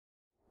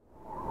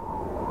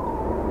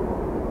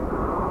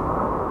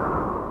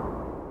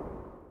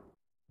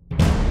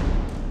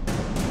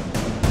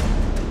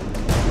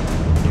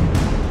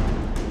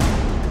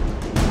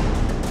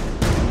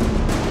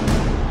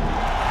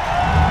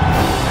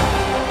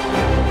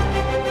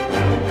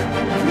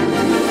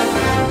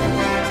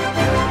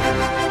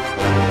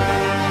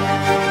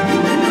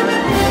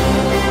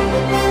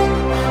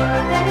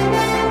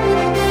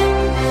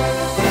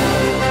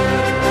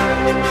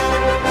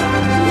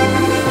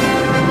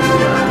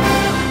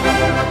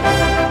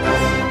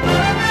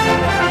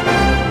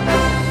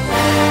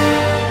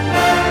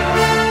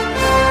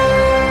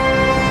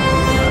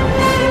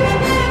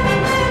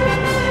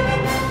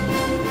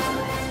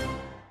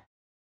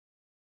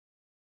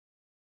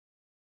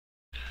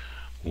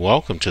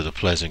Welcome to the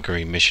Pleasant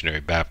Green Missionary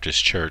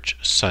Baptist Church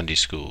Sunday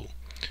School.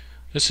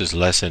 This is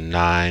Lesson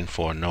 9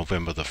 for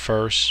November the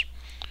 1st,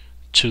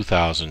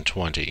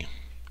 2020.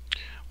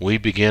 We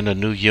begin a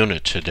new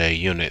unit today,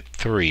 Unit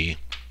 3,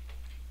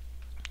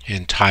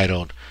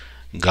 entitled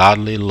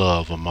Godly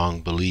Love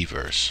Among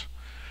Believers.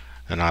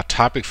 And our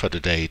topic for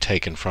today,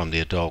 taken from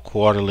the Adult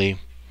Quarterly,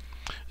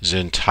 is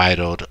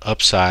entitled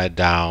Upside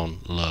Down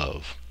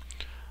Love.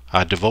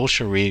 Our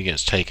devotion reading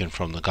is taken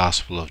from the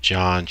Gospel of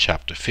John,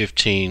 chapter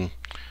 15,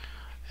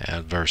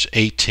 and verse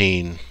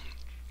 18,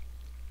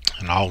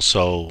 and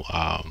also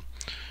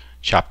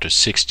chapter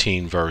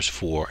 16, verse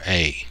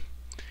 4a.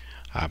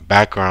 Our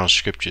background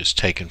scripture is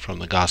taken from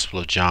the Gospel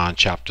of John,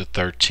 chapter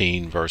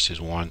 13, verses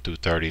 1 through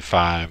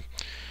 35,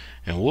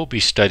 and we'll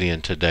be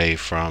studying today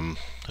from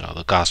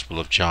the Gospel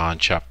of John,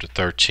 chapter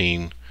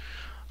 13,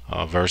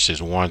 verses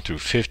 1 through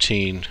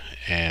 15,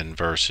 and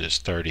verses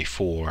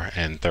 34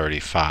 and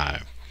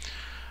 35.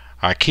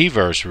 Our key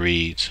verse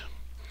reads,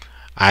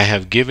 "I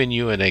have given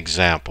you an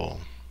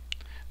example,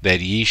 that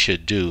ye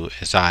should do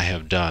as I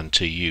have done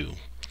to you,"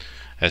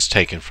 as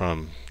taken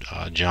from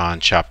John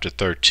chapter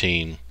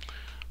 13,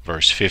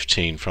 verse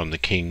 15 from the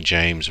King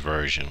James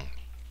Version.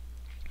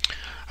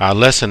 Our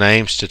lesson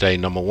aims today,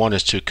 number one,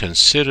 is to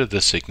consider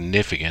the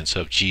significance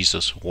of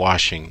Jesus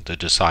washing the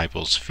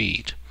disciples'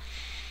 feet.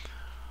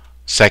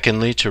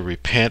 Secondly, to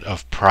repent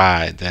of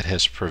pride that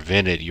has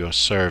prevented your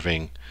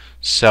serving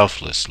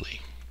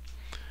selflessly.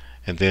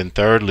 And then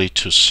thirdly,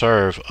 to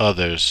serve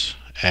others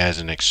as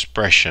an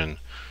expression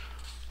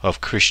of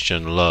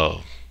Christian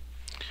love.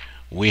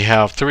 We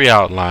have three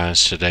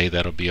outlines today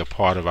that will be a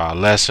part of our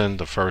lesson.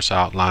 The first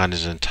outline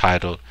is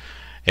entitled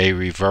A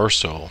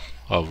Reversal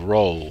of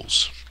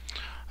Roles.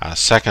 Our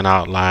second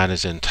outline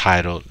is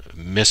entitled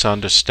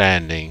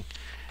Misunderstanding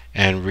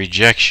and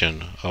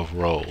Rejection of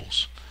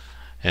Roles.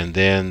 And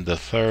then the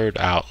third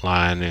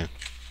outline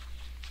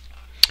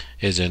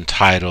is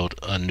entitled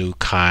A New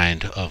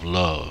Kind of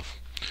Love.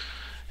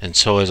 And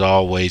so, as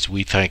always,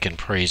 we thank and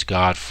praise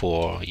God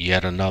for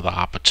yet another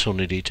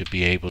opportunity to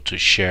be able to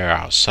share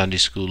our Sunday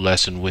school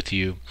lesson with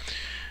you.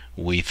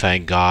 We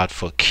thank God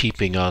for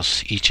keeping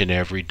us each and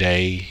every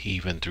day,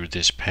 even through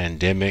this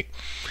pandemic.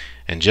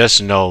 And just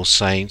know,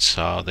 saints,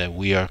 that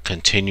we are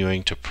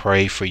continuing to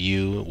pray for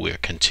you. We're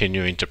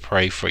continuing to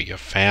pray for your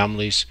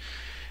families.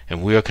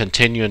 And we are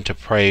continuing to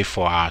pray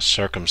for our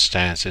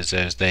circumstances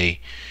as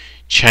they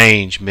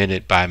change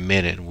minute by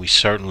minute. We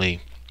certainly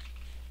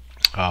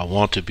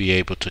want to be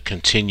able to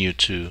continue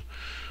to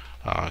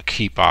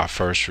keep our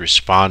first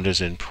responders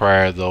in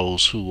prayer,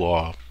 those who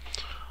are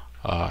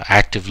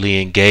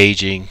actively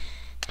engaging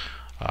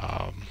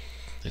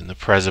in the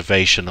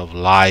preservation of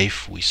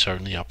life. We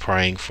certainly are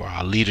praying for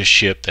our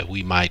leadership, that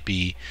we might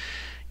be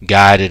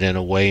guided in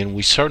a way, and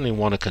we certainly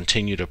want to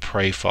continue to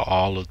pray for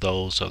all of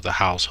those of the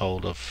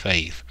household of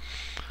faith,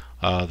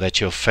 that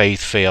your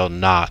faith fail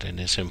not. And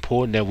it's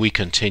important that we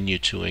continue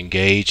to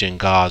engage in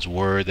God's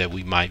word, that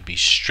we might be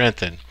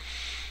strengthened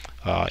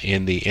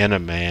in the inner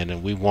man.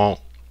 And we won't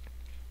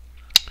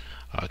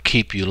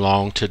keep you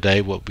long today.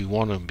 What we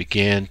want to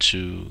begin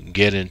to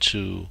get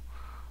into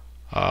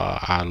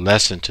our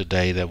lesson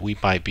today, that we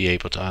might be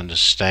able to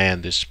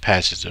understand this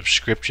passage of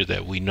scripture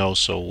that we know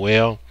so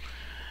well.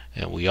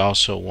 And we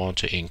also want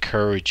to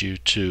encourage you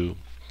to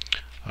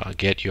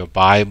get your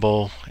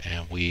Bible,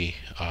 and we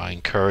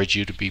encourage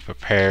you to be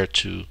prepared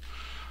to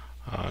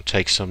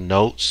take some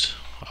notes,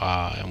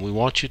 and we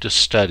want you to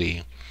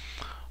study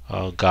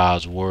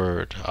God's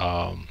word.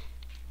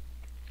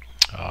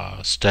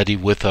 Study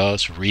with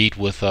us, read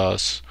with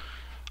us,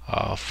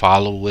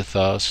 follow with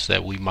us,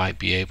 that we might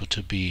be able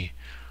to be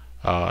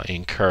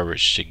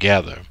encouraged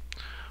together.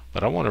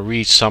 But I want to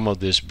read some of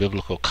this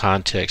biblical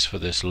context for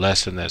this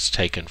lesson that's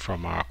taken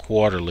from our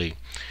quarterly,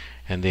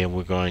 and then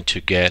we're going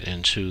to get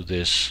into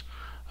this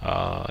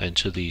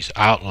into these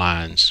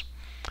outlines.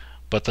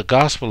 But the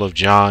Gospel of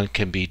John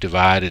can be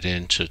divided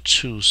into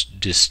two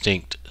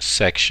distinct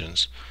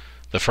sections.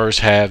 The first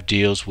half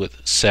deals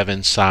with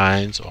 7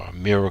 signs or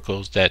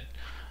miracles that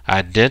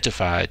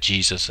identify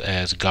Jesus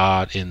as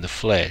God in the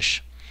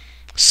flesh.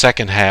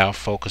 Second half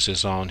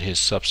focuses on his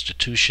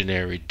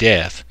substitutionary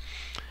death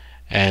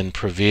and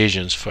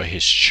provisions for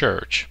his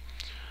church.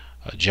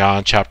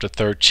 John chapter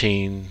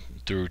 13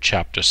 through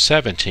chapter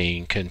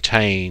 17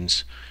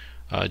 contains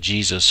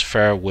Jesus'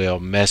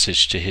 farewell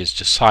message to his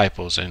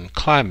disciples, and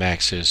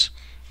climaxes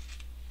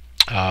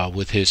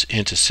with his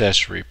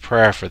intercessory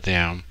prayer for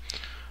them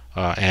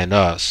and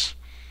us.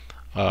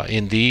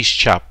 In these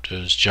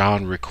chapters,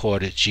 John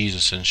recorded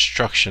Jesus'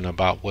 instruction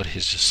about what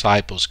his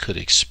disciples could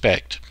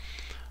expect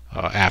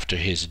after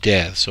his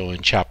death. So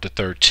in chapter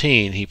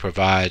 13, he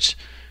provides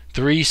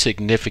 3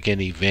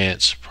 significant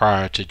events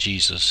prior to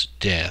Jesus'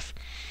 death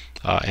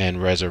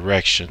and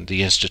resurrection: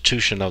 the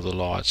institution of the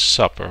Lord's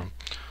Supper,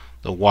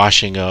 the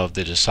washing of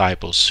the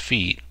disciples'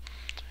 feet,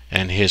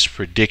 and his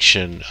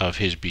prediction of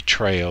his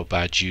betrayal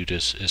by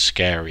Judas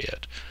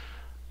Iscariot.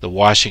 The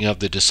washing of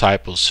the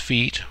disciples'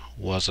 feet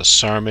was a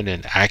sermon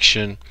in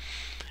action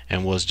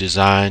and was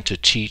designed to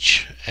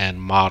teach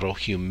and model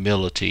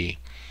humility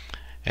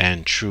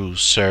and true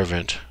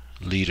servant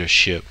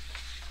leadership.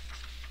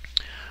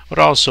 I would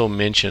also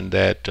mention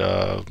that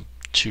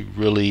to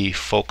really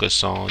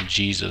focus on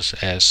Jesus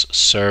as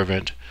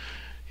servant,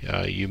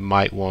 you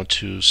might want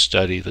to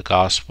study the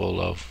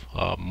Gospel of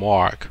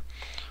Mark.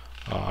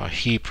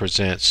 He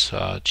presents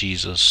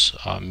Jesus'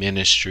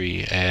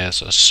 ministry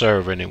as a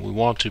servant, and we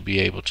want to be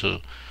able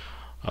to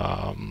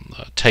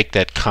take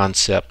that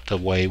concept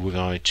away. We're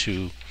going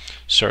to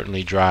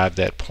certainly drive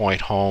that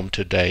point home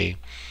today.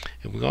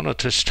 And we're going to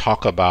just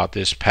talk about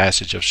this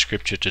passage of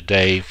Scripture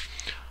today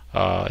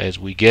as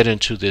we get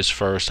into this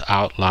first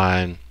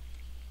outline,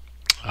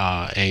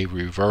 a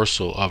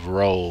reversal of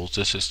roles.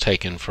 This is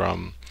taken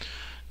from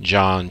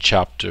John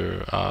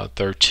chapter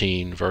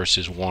 13,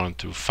 verses 1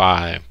 through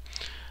 5.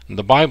 And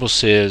the Bible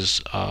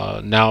says,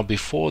 now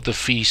before the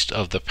feast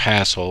of the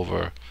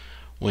Passover,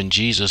 when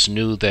Jesus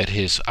knew that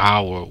his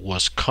hour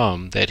was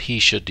come, that he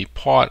should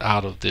depart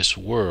out of this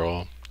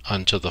world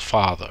unto the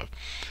Father,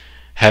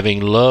 having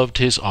loved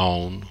his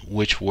own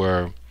which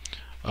were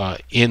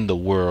in the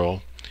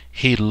world,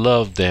 he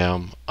loved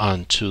them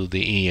unto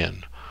the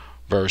end.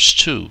 Verse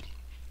 2,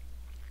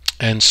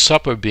 and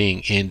supper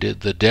being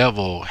ended, the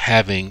devil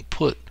having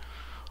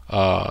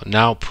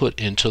now put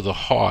into the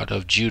heart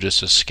of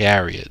Judas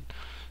Iscariot,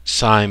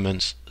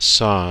 Simon's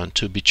son,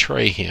 to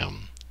betray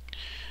him,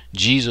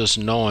 Jesus,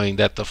 knowing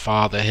that the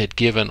Father had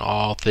given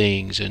all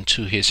things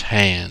into his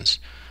hands,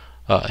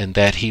 and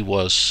that he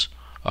was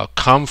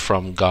come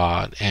from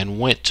God and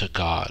went to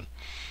God.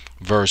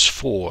 Verse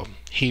 4,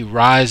 he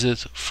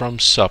riseth from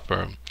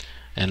supper,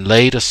 and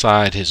laid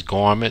aside his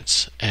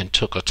garments, and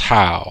took a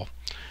towel,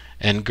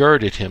 and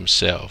girded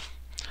himself.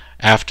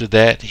 After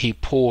that he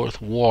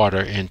poureth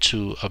water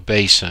into a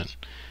basin,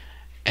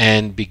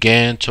 and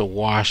began to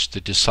wash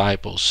the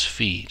disciples'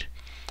 feet,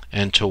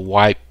 and to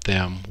wipe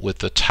them with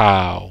the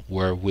towel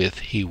wherewith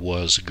he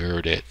was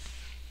girded.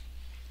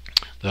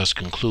 Thus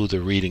conclude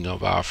the reading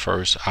of our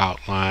first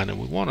outline, and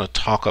we want to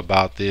talk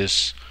about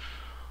this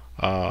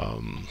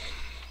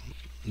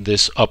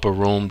this upper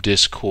room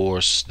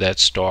discourse that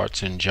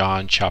starts in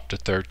John chapter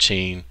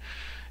 13,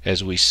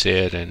 as we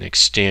said, and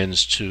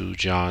extends to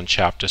John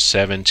chapter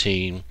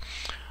 17.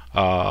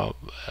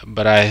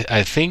 But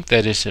I think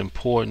that it's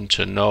important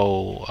to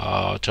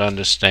know, to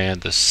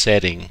understand the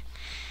setting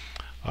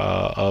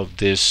of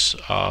this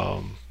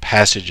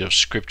passage of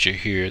Scripture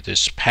here,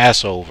 this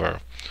Passover,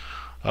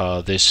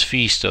 this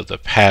feast of the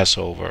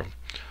Passover.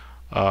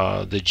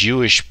 The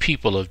Jewish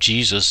people of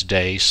Jesus'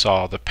 day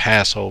saw the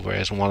Passover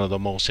as one of the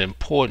most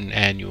important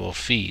annual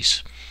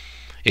feasts.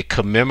 It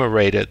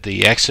commemorated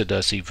the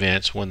Exodus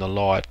events when the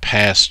Lord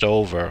passed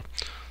over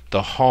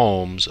the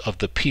homes of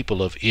the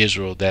people of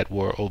Israel that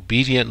were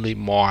obediently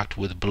marked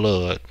with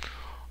blood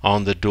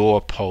on the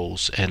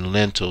doorposts and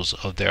lintels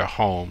of their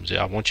homes.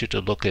 I want you to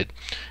look at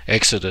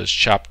Exodus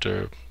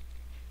chapter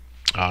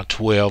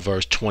 12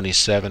 verse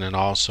 27, and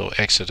also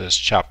Exodus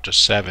chapter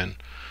 7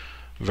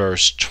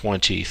 verse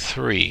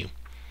 23.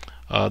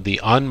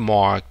 The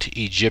unmarked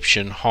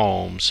Egyptian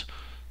homes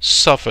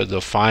suffered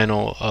the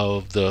final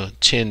of the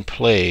 10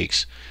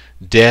 plagues,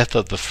 death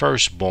of the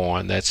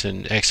firstborn. That's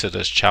in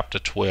Exodus chapter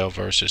 12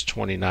 verses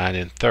 29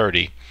 and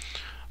 30.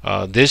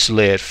 This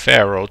led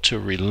Pharaoh to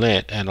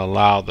relent and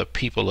allow the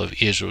people of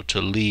Israel to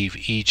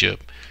leave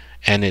Egypt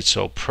and its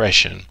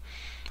oppression.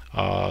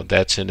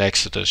 That's in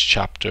Exodus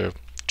chapter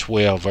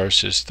 12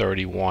 verses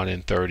 31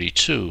 and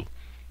 32.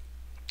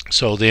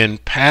 So then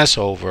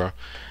Passover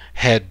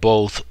had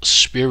both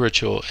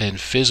spiritual and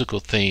physical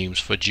themes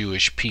for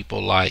Jewish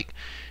people like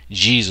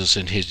Jesus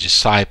and his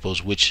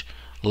disciples, which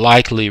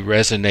likely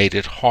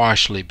resonated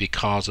harshly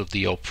because of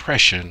the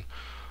oppression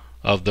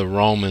of the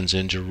Romans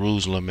in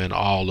Jerusalem and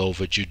all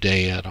over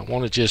Judea. And I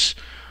want to just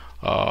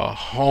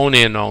hone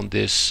in on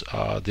this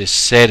this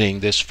setting,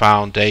 this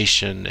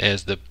foundation,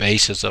 as the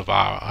basis of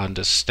our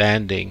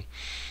understanding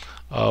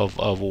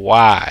of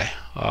why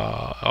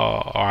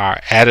our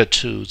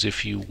attitudes,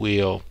 if you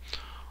will,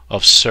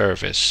 of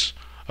service,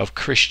 of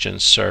Christian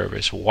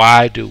service.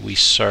 Why do we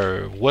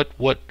serve? What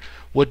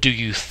do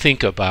you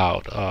think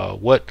about?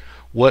 What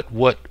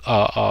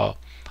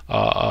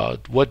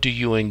do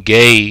you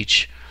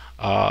engage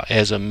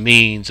as a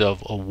means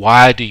of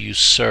why do you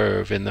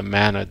serve in the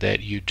manner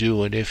that you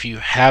do? And if you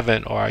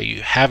haven't, or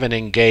you haven't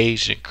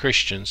engaged in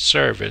Christian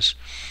service,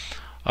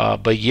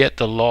 but yet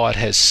the Lord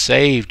has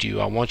saved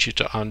you, I want you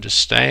to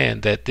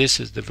understand that this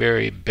is the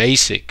very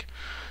basic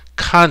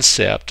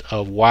concept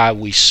of why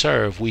we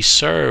serve. We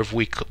serve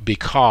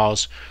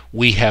because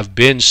we have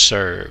been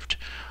served.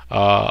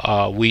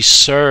 We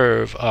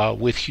serve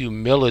with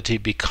humility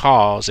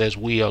because, as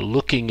we are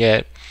looking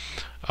at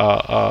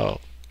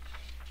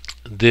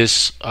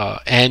this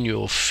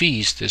annual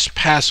feast, this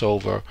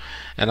Passover,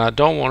 and I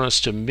don't want us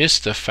to miss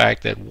the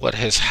fact that what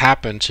has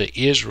happened to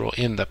Israel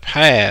in the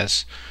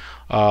past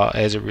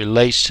as it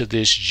relates to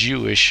this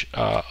Jewish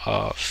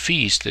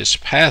feast, this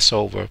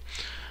Passover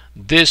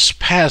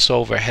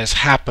has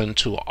happened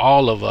to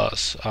all of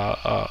us.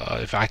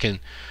 If I can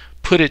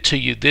put it to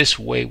you this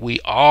way, we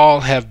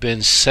all have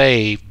been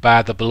saved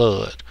by the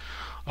blood.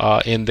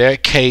 In their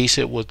case,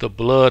 it was the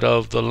blood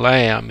of the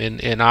lamb.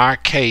 In our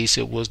case,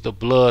 it was the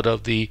blood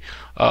of the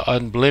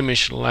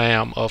unblemished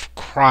lamb of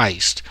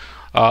Christ.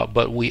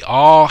 But we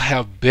all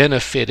have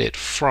benefited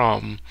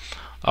from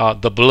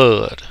the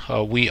blood.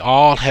 We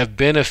all have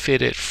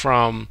benefited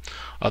from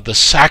the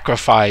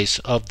sacrifice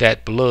of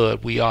that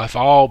blood. We have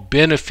all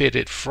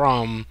benefited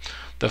from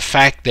the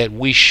fact that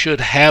we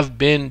should have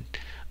been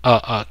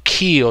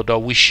killed, or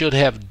we should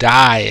have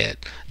died,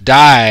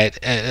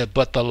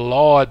 but the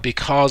Lord,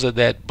 because of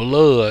that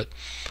blood,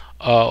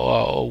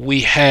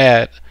 we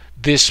had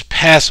this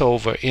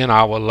Passover in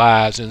our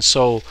lives. And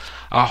so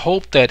I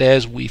hope that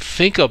as we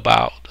think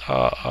about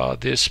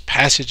this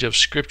passage of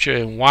Scripture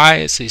and why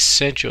it's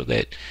essential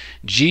that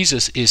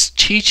Jesus is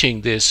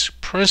teaching this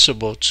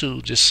principle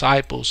to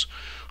disciples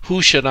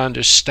who should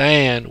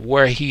understand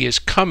where he is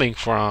coming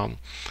from,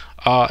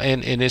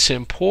 and it's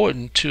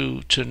important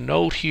to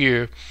note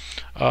here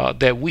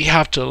that we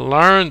have to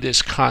learn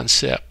this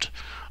concept.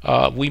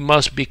 We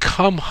must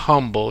become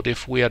humbled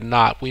if we are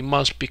not. We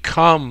must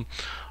become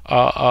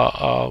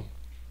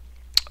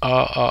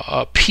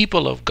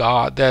people of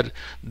God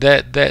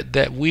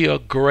that we are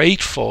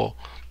grateful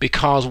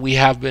because we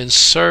have been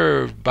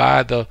served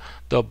by the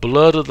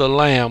blood of the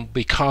Lamb,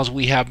 because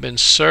we have been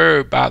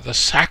served by the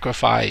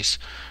sacrifice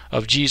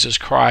of Jesus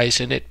Christ,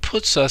 and it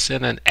puts us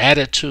in an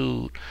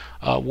attitude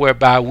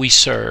whereby we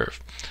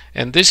serve.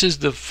 And this is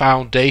the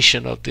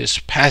foundation of this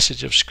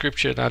passage of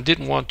Scripture. And I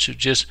didn't want to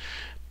just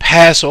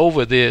pass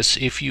over this,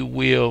 if you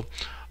will,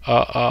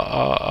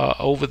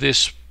 over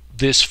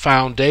this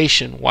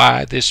foundation,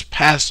 why this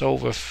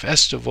Passover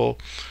festival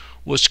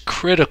was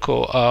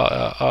critical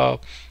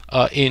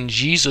in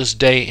Jesus'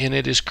 day, and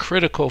it is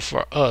critical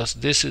for us.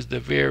 This is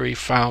the very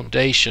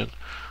foundation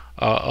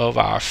of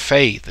our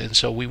faith, and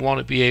so we want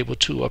to be able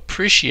to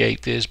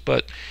appreciate this.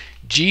 But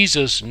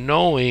Jesus,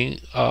 knowing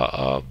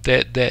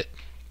that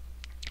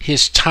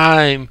his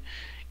time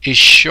is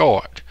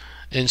short,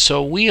 and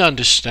so we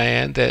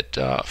understand that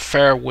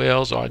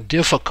farewells are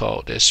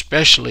difficult,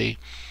 especially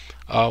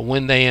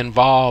when they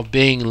involve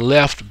being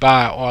left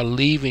by or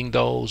leaving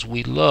those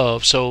we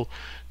love. So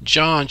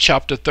John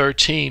chapter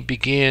 13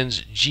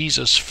 begins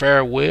Jesus'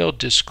 farewell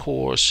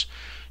discourse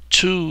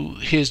to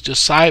his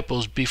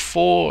disciples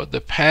before the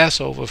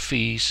Passover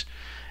feast,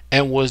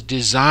 and was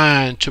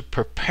designed to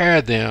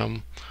prepare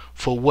them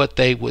for what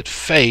they would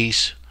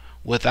face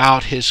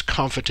without his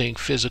comforting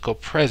physical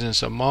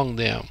presence among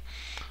them.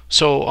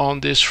 So on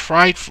this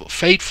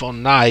fateful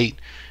night,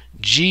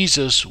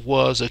 Jesus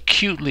was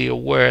acutely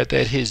aware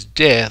that his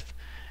death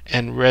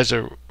and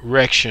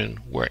resurrection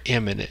were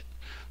imminent.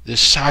 The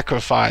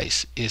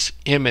sacrifice is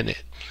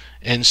imminent.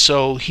 And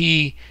so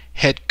he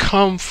had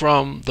come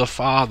from the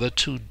Father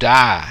to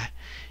die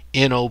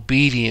in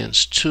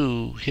obedience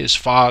to his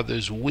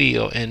Father's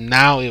will, and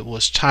now it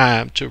was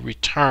time to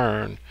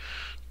return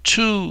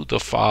to the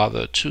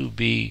Father to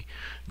be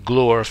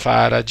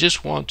glorified. I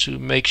just want to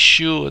make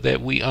sure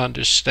that we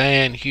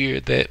understand here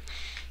that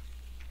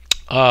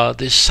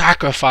this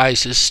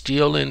sacrifice is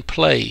still in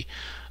play,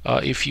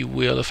 if you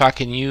will, if I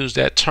can use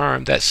that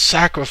term. That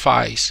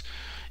sacrifice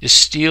is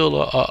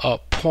still a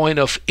point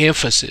of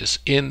emphasis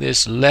in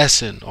this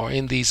lesson, or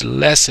in these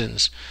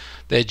lessons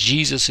that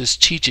Jesus is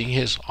teaching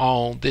his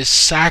own. This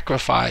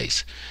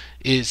sacrifice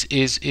is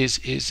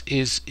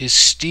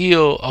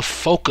still a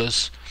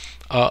focus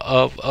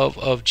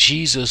of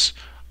Jesus'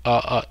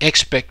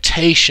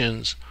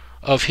 expectations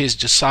of his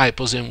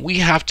disciples, and we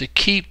have to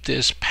keep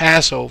this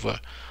Passover.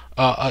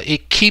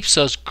 It keeps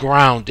us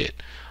grounded,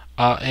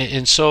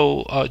 and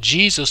so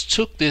Jesus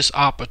took this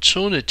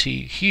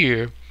opportunity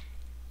here.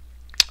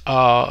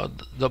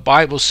 The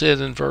Bible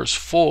says in verse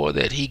 4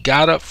 that he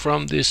got up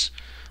from this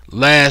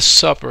Last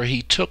Supper.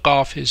 He took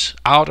off his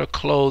outer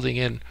clothing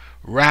and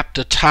wrapped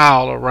a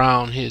towel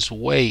around his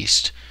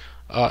waist.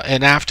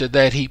 And after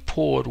that, he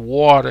poured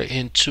water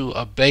into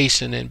a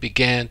basin and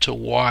began to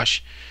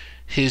wash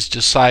his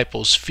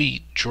disciples'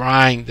 feet,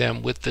 drying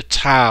them with the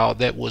towel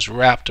that was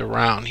wrapped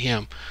around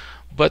him.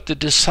 But the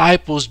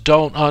disciples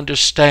don't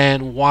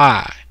understand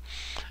why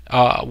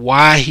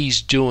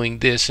he's doing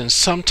this. And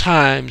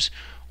sometimes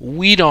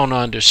we don't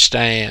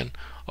understand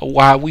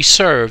why we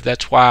serve.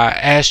 That's why I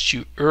asked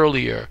you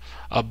earlier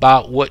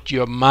about what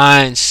your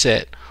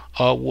mindset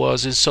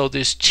was. And so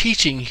this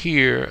teaching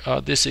here,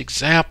 this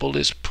example,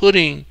 is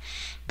putting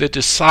the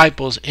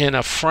disciples in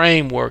a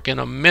framework, in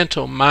a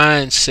mental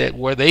mindset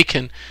where they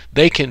can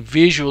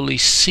visually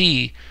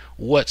see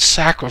what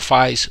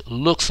sacrifice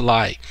looks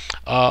like.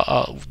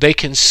 They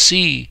can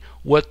see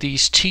what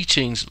these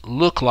teachings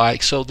look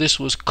like. So this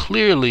was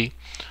clearly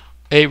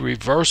a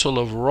reversal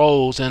of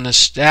roles and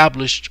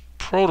established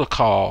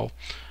protocol,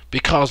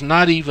 because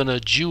not even a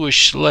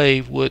Jewish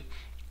slave would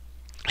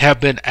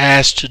have been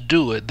asked to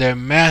do it. Their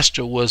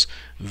master was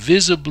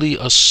visibly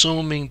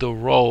assuming the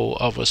role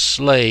of a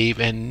slave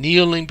and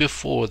kneeling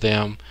before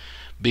them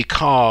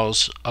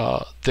because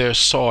their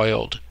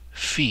soiled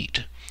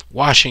feet,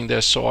 washing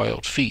their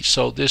soiled feet.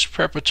 So this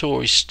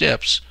preparatory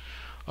steps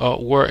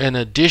were an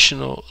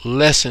additional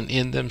lesson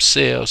in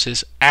themselves.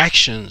 His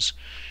actions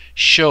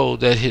show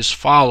that his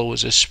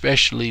followers,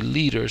 especially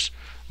leaders,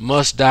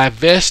 must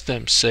divest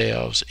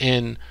themselves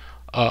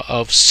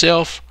of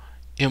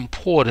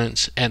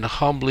self-importance and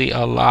humbly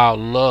allow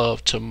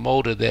love to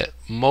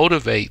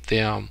motivate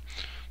them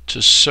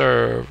to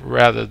serve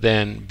rather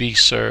than be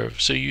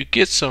served. So you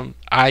get some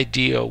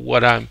idea of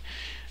what I'm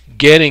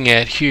getting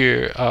at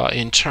here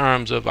in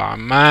terms of our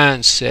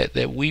mindset,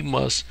 that we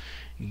must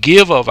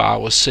give of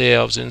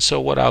ourselves. And so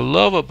what I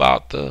love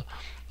about the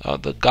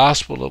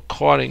gospel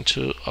according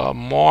to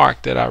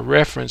Mark that I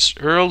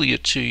referenced earlier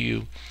to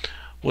you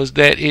was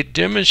that it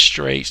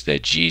demonstrates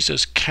that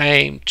Jesus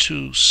came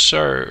to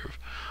serve,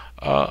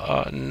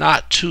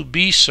 not to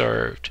be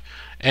served.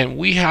 And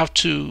we have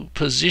to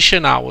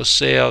position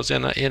ourselves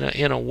in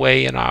a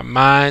way in our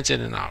minds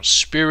and in our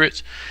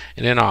spirits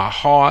and in our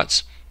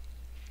hearts.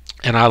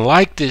 And I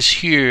like this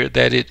here,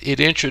 that it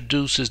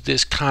introduces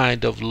this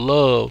kind of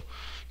love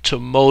to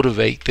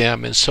motivate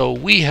them. And so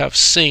we have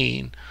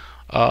seen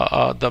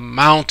the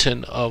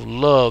mountain of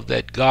love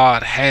that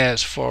God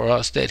has for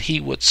us, that he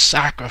would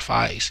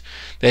sacrifice,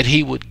 that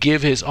he would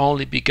give his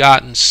only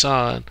begotten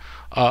son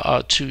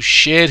to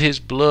shed his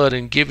blood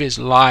and give his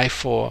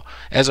life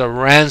as a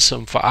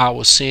ransom for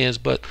our sins.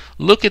 But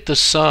look at the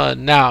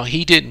son now.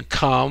 He didn't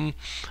come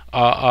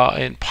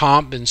in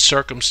pomp and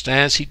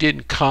circumstance. He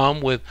didn't come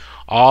with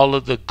all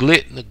of the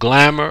glit and the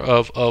glamour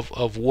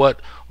of what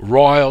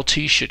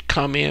royalty should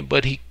come in,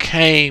 but he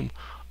came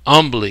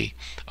humbly.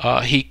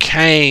 He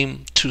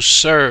came to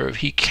serve.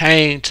 He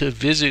came to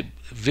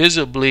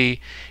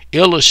visibly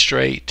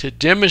illustrate, to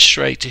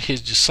demonstrate to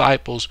his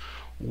disciples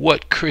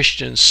what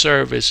Christian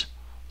service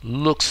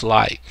looks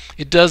like.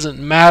 It doesn't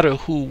matter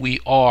who we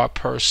are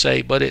per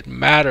se, but it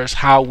matters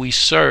how we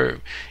serve.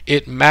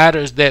 It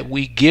matters that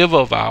we give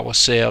of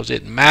ourselves.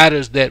 It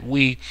matters that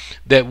we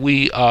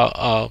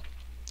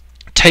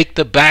take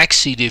the back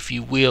seat, if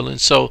you will. And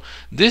so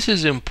this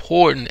is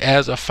important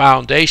as a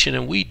foundation,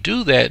 and we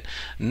do that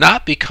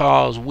not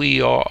because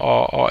we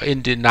are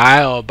in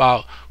denial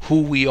about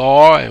who we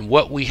are and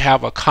what we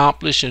have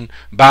accomplished. And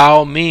by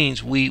all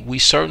means, we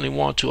certainly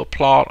want to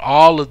applaud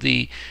all of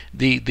the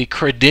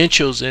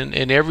credentials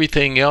and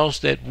everything else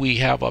that we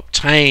have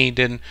obtained,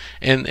 and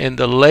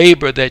the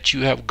labor that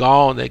you have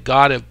gone, that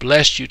God have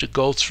blessed you to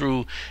go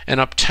through and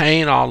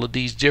obtain all of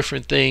these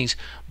different things.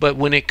 But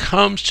when it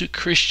comes to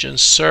Christian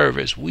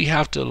service, we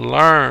have to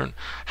learn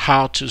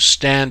how to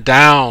stand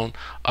down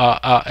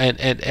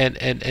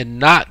and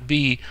not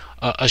be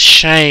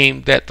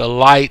ashamed that the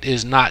light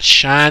is not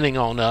shining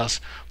on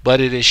us,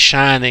 but it is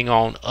shining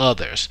on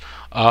others.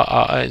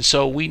 And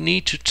so we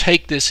need to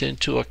take this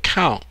into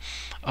account,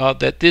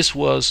 that this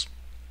was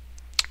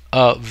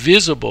a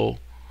visible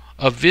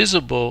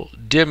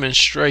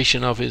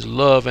demonstration of his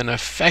love and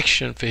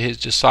affection for his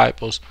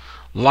disciples,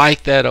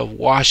 like that of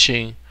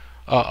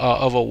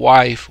a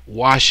wife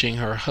washing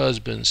her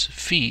husband's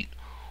feet,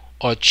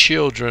 or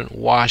children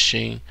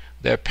washing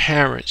their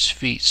parents'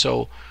 feet.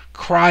 So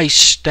Christ's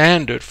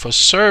standard for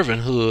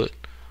servanthood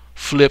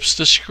flips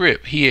the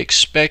script. He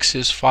expects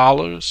his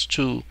followers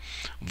to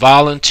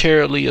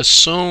voluntarily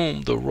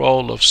assume the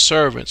role of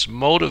servants,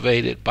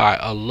 motivated by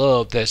a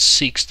love that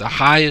seeks the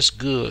highest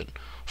good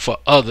for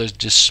others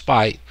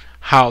despite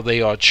how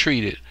they are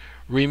treated.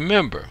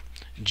 Remember,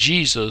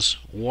 Jesus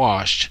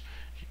washed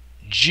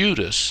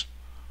Judas'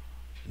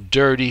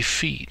 dirty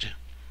feet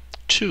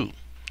too.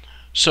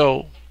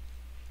 So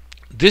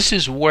this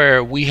is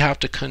where we have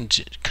to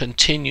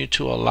continue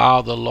to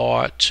allow the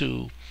Lord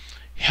to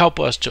help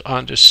us to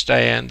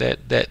understand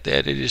that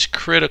it is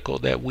critical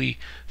that we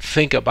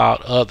think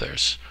about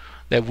others,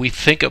 that we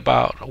think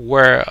about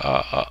where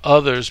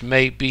others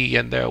may be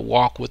in their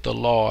walk with the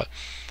Lord.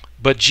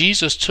 But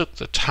Jesus took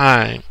the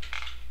time,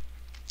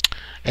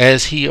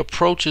 as he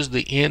approaches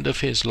the end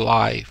of his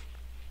life,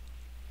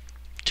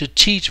 to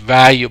teach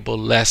valuable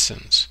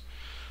lessons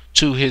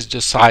to his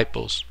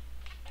disciples.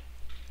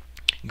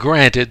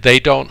 Granted, they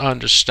don't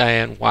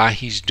understand why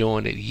he's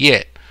doing it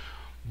yet,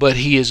 but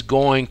he is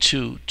going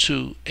to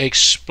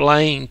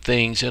explain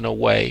things in a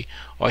way,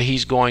 or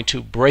he's going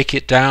to break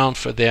it down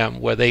for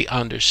them where they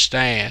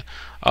understand,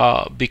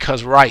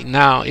 because right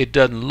now it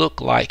doesn't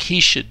look like he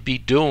should be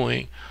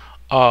doing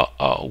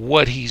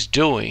what he's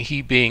doing,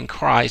 he being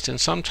Christ. And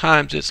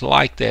sometimes it's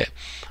like that.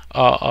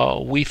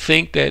 We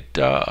think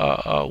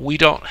that we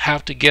don't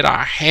have to get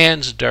our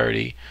hands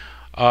dirty.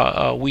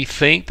 We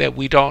think that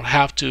we don't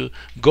have to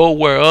go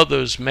where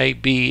others may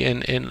be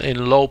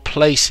in low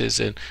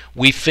places, and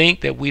we think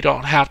that we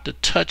don't have to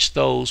touch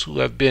those who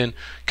have been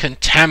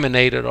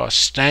contaminated or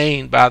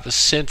stained by the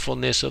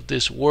sinfulness of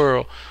this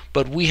world.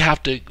 But we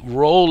have to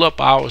roll up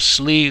our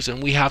sleeves,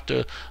 and we have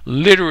to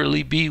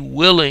literally be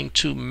willing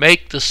to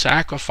make the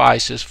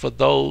sacrifices for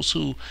those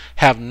who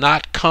have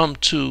not come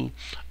to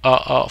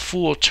a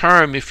full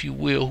term, if you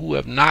will, who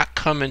have not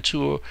come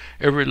into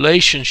a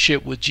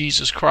relationship with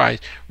Jesus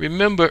Christ.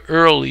 Remember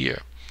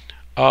earlier,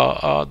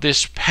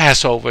 this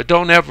Passover.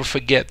 Don't ever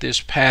forget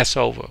this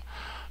Passover,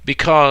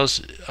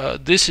 because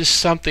this is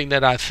something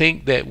that I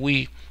think that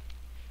we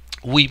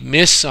we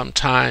miss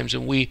sometimes,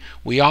 and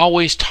we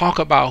always talk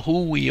about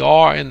who we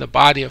are in the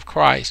body of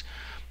Christ,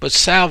 but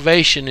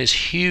salvation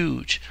is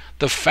huge.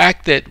 The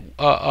fact that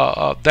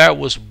there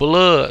was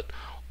blood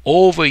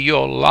over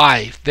your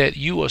life, that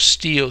you are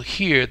still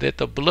here, that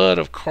the blood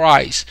of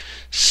Christ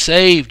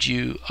saved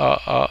you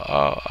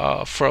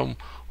from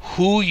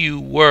who you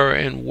were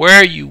and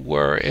where you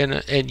were,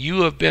 and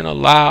you have been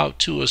allowed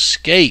to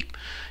escape.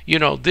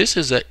 This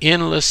is an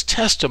endless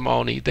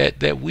testimony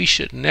that we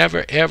should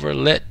never ever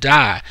let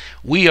die.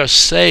 We are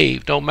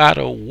saved no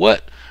matter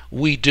what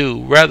we do,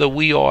 whether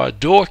we are a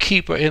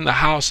doorkeeper in the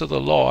house of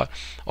the Lord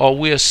or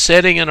we are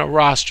sitting in a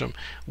rostrum.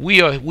 We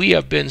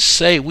have been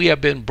saved. We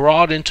have been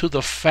brought into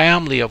the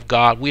family of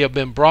God. We have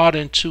been brought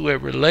into a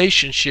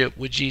relationship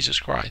with Jesus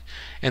Christ,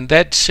 and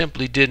that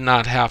simply did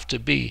not have to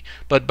be.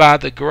 But by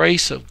the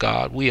grace of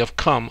God, we have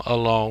come a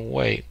long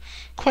way.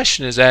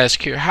 Question is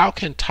asked here: how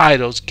can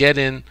titles get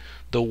in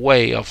the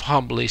way of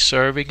humbly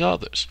serving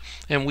others?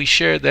 And we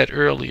shared that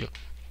earlier.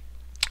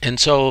 And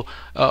so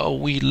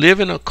we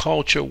live in a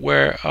culture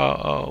where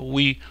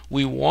we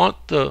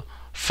want the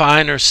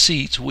finer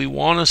seats. We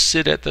want to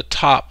sit at the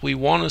top. We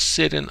want to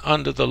sit in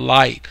under the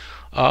light.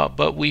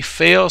 But we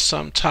fail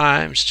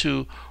sometimes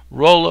to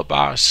roll up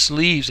our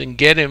sleeves and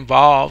get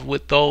involved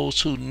with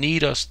those who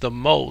need us the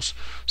most.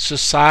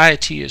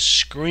 Society is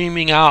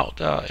screaming out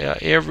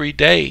every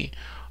day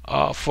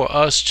for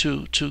us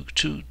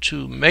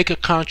to make a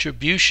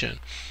contribution.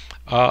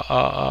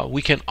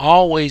 We can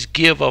always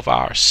give of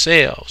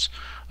ourselves.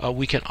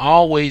 We can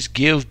always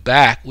give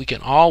back. We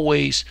can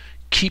always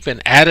keep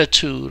an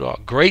attitude or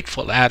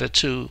grateful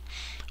attitude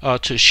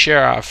to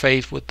share our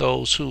faith with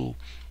those who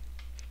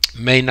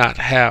may not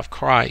have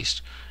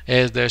Christ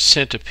as their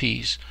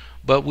centerpiece.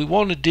 But we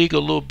want to dig a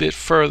little bit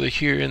further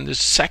here in this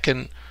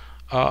second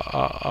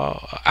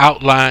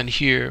outline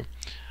here: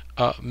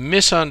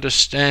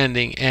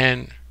 misunderstanding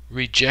and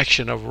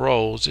rejection of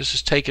roles. This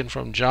is taken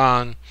from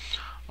John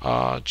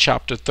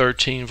chapter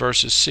 13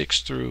 verses 6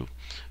 through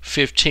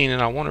 15,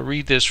 and I want to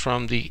read this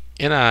from the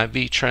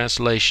NIV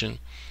translation.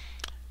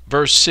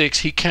 Verse 6: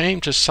 He came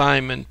to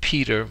Simon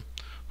Peter,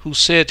 who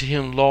said to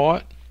him,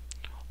 Lord,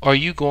 are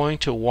you going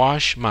to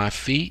wash my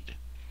feet?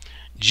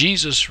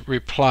 Jesus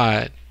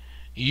replied,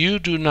 you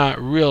do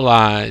not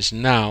realize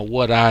now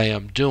what I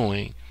am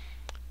doing,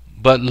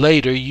 but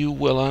later you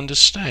will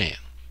understand.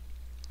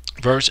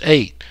 Verse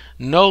 8: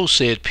 No,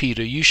 said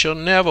Peter, you shall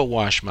never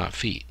wash my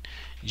feet.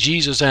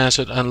 Jesus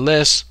answered,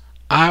 unless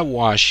I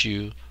wash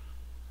you,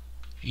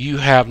 you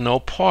have no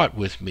part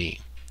with me.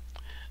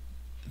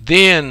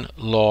 Then,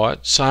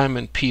 Lord,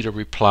 Simon Peter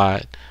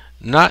replied,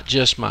 not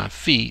just my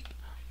feet,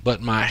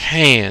 but my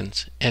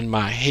hands and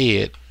my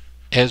head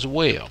as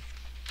well.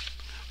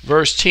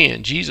 Verse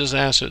 10: Jesus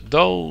answered,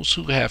 those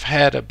who have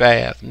had a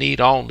bath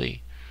need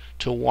only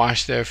to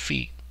wash their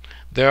feet.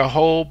 Their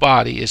whole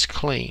body is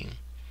clean,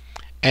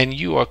 and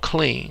you are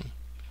clean,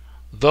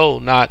 though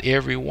not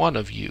every one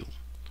of you.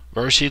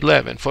 Verse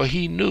 11: For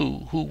he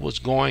knew who was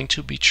going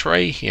to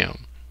betray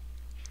him,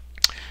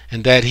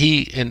 and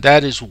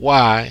that is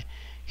why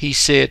he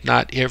said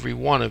not every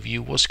one of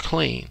you was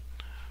clean.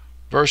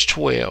 Verse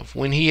 12: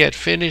 When he had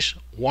finished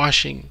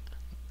washing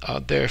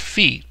their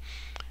feet,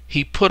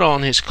 he put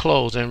on his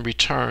clothes and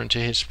returned to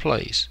his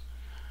place.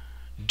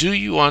 Do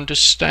you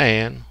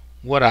understand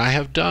what I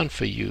have done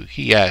for you?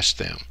 He asked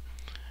them.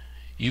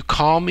 You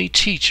call me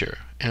teacher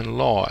and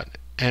Lord,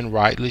 and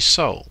rightly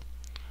so,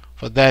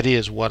 for that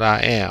is what I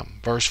am.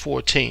 Verse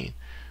 14: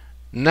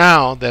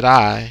 Now that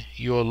I,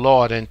 your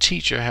Lord and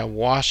teacher, have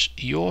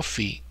washed your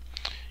feet,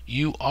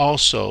 you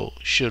also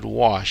should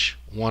wash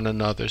one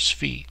another's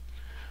feet.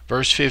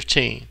 Verse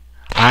 15: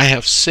 I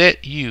have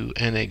set you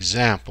an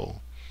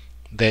example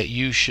that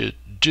you should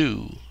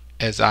do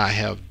as I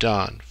have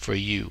done for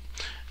you.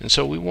 And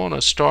so we want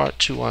to start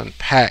to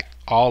unpack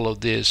all of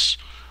this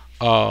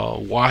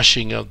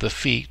washing of the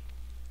feet.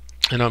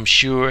 And I'm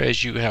sure,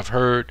 as you have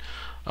heard,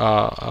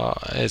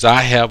 as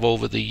I have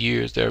over the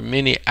years, there are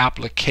many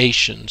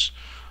applications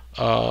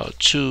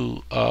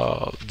to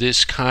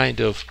this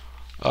kind of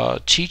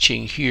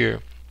teaching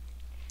here.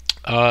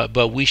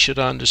 But we should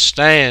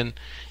understand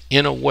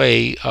in a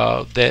way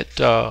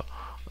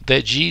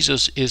that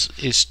Jesus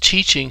is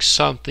teaching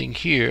something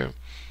here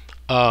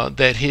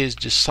that his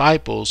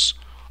disciples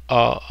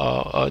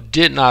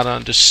did not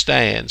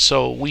understand.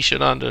 So we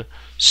should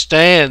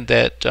understand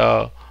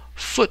that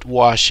foot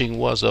washing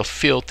was a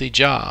filthy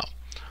job.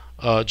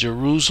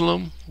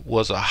 Jerusalem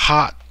was a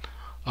hot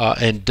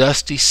and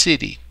dusty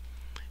city.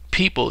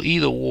 People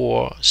either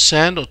wore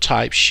sandal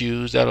type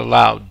shoes that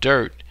allowed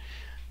dirt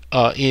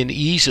in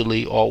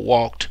easily, or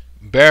walked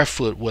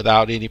barefoot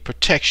without any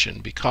protection.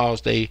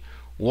 Because they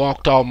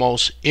walked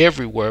almost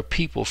everywhere,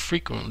 people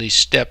frequently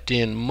stepped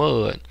in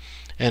mud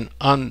and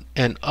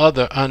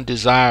other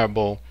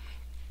undesirable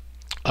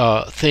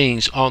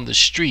things on the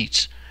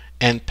streets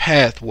and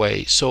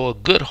pathways. So a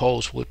good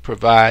host would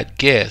provide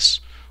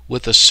guests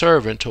with a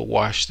servant to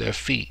wash their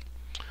feet.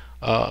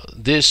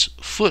 This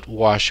foot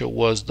washer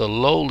was the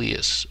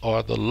lowliest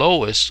or the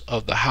lowest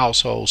of the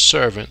household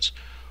servants,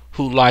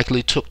 who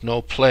likely took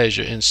no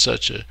pleasure in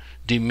such a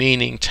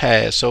demeaning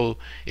task. So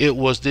it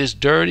was this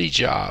dirty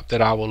job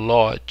that our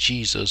Lord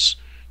Jesus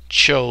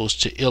chose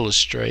to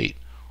illustrate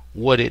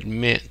what it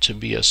meant to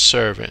be a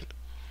servant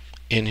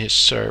in his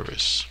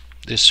service.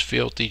 This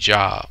filthy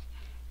job.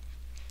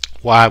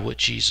 Why would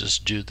Jesus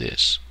do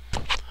this?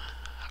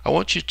 I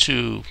want you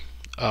to,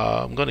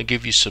 I'm going to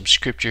give you some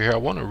scripture here. I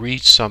want to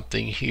read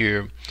something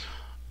here.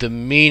 The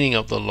meaning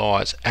of the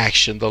Lord's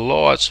action, the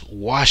Lord's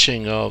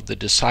washing of the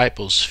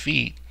disciples'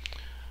 feet.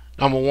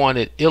 Number one,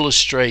 it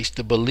illustrates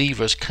the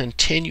believer's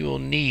continual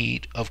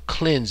need of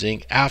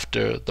cleansing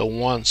after the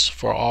once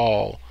for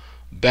all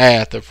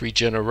bath of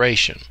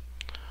regeneration.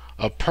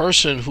 A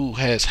person who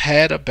has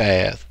had a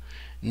bath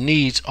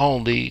needs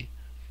only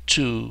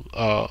to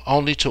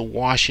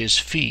wash his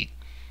feet.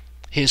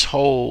 His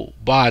whole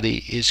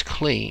body is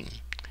clean,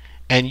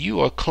 and you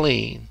are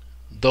clean,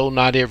 though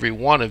not every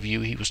one of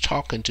you. He was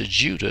talking to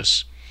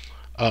Judas,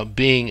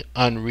 being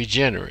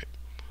unregenerate.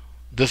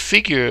 The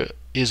figure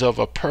is of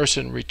a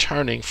person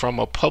returning from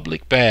a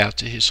public bath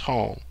to his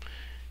home.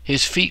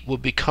 His feet will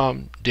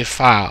become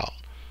defiled.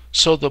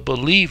 So the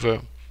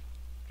believer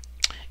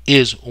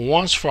is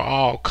once for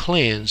all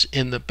cleansed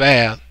in the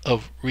bath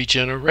of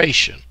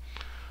regeneration.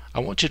 I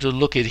want you to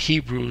look at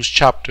Hebrews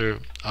chapter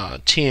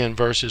 10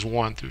 verses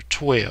 1 through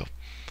 12.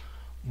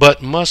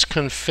 But must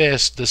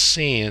confess the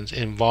sins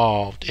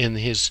involved in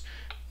his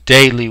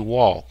daily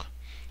walk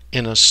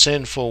in a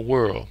sinful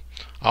world.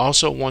 I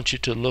also want you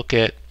to look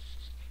at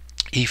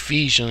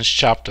Ephesians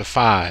chapter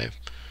 5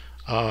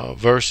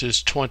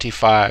 verses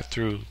 25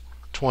 through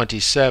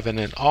 27,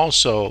 and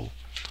also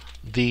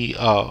the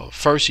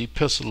first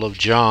epistle of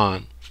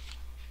John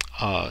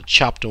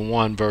chapter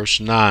 1 verse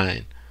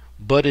 9.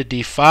 But a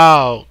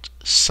defiled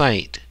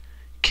saint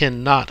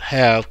cannot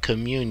have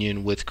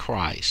communion with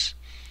Christ.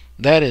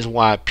 That is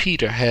why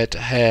Peter had to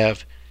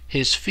have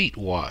his feet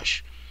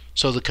washed.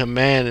 So the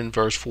command in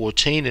verse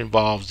 14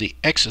 involves the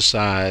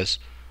exercise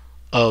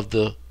of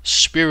the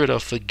spirit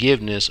of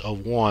forgiveness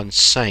of one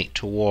saint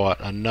toward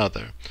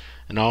another.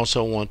 And I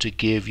also want to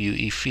give you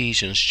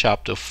Ephesians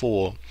chapter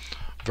 4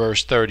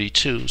 verse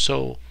 32.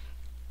 So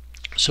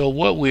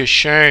what we're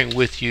sharing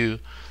with you,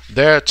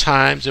 there are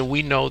times, and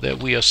we know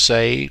that we are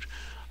saved.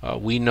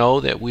 We know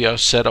that we are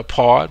set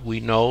apart. We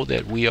know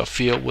that we are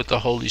filled with the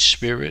Holy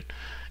Spirit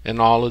and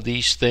all of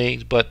these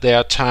things. But there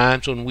are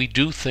times when we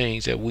do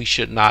things that we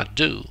should not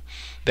do,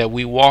 that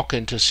we walk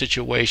into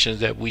situations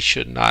that we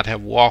should not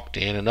have walked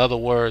in. In other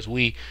words,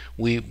 we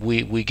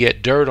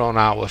get dirt on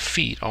our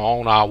feet,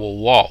 on our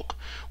walk.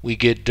 We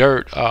get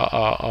dirt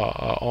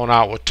on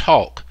our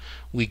talk.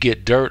 We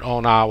get dirt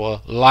on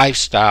our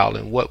lifestyle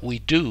and what we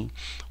do.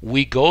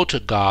 We go to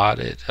God,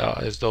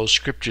 as those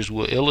scriptures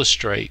will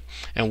illustrate,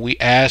 and we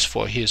ask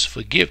for his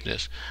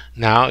forgiveness.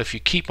 Now, if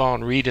you keep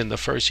on reading the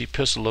first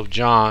epistle of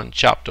John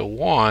chapter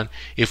 1,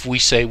 if we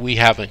say we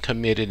haven't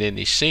committed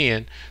any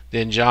sin,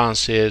 then John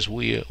says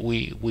we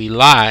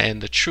lie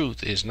and the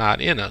truth is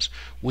not in us.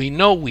 We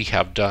know we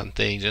have done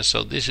things, and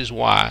so this is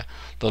why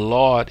the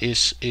Lord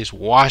is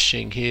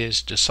washing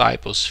his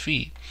disciples'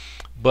 feet.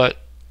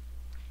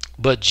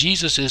 But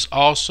Jesus is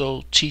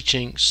also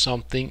teaching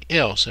something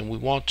else, and we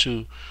want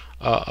to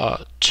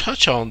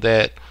touch on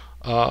that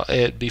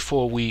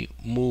before we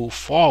move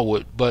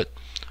forward. But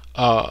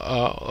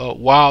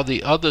while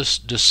the other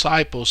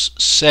disciples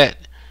sat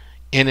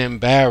in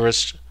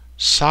embarrassed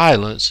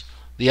silence,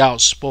 the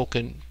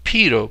outspoken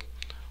Peter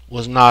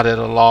was not at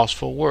a loss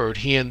for word.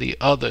 He and the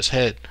others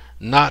had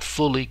not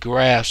fully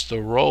grasped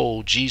the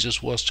role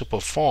Jesus was to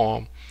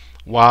perform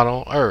while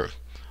on earth.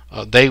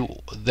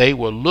 They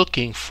were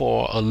looking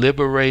for a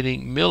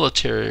liberating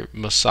military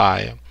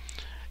Messiah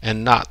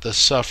and not the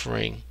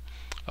suffering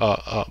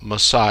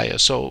Messiah.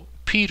 So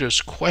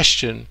Peter's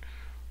question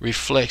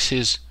reflects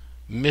his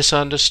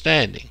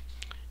misunderstanding.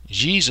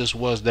 Jesus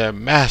was their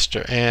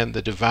master and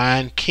the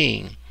divine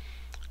king.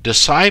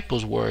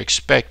 Disciples were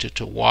expected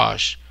to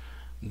wash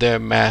their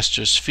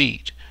master's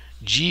feet.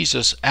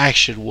 Jesus'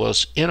 action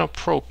was an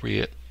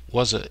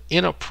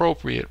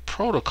inappropriate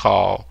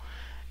protocol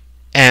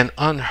and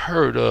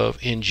unheard of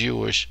in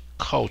Jewish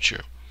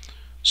culture.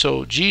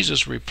 So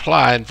Jesus'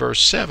 reply in verse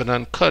 7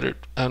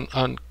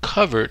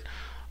 uncovered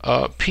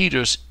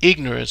Peter's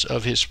ignorance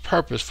of his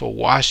purpose for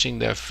washing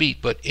their feet,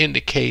 but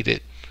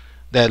indicated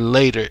that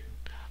later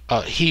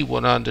he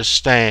would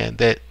understand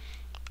that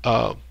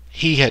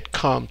he had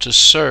come to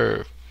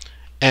serve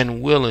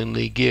and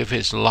willingly give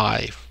his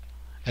life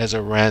as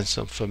a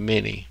ransom for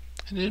many.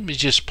 And let me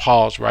just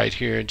pause right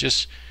here and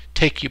just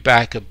take you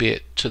back a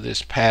bit to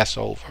this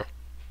Passover.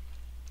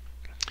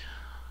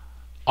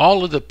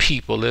 All of the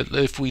people,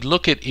 if we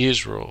look at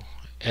Israel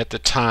at the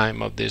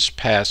time of this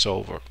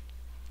Passover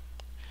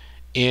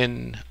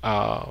in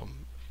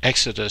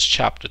Exodus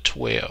chapter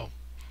 12,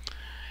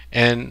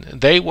 and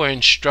they were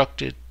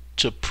instructed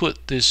to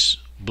put this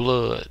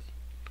blood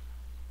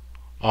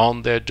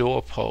on their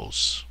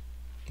doorposts,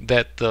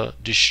 that the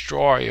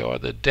destroyer or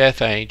the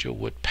death angel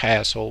would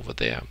pass over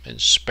them and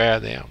spare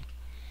them.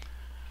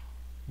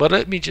 But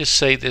let me just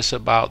say this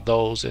about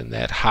those in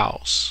that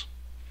house.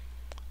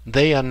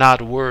 they are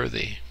not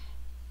worthy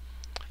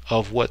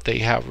of what they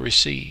have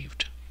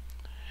received.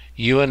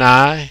 You and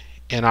I,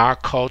 in our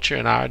culture,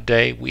 in our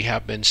day, we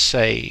have been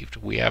saved.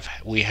 We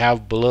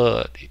have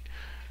blood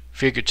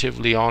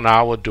figuratively on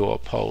our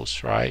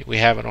doorposts, right? We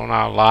have it on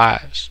our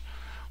lives.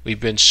 We've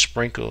been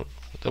sprinkled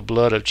with the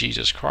blood of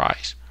Jesus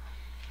Christ.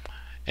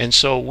 And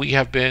so we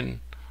have been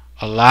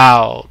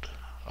allowed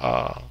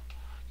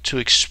to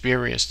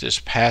experience this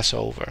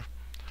Passover,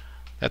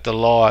 that the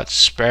Lord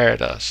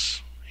spared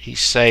us. He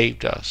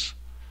saved us.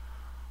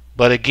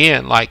 But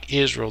again, like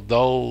Israel,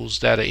 those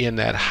that are in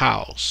that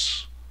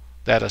house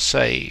that are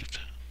saved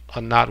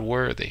are not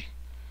worthy.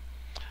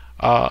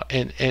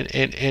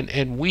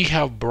 And we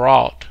have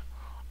brought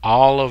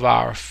all of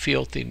our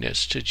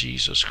filthiness to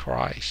Jesus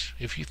Christ.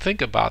 If you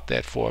think about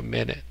that for a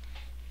minute,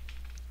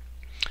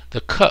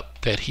 the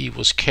cup that he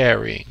was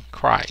carrying,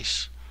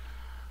 Christ,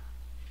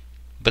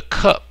 the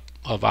cup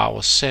of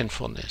our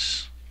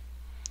sinfulness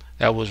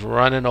that was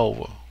running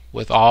over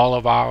with all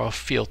of our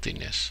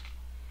filthiness.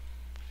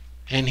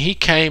 And he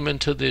came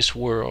into this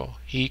world,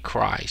 he,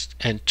 Christ,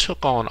 and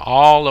took on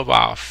all of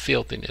our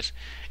filthiness,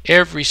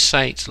 every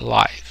saint's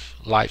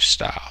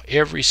lifestyle,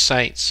 every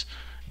saint's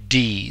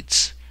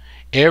deeds,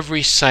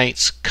 every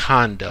saint's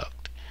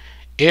conduct,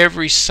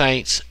 every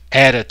saint's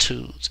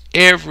attitudes,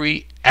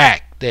 every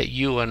act that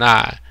you and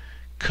I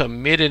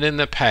committed in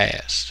the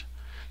past,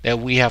 that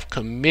we have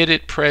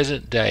committed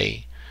present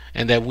day,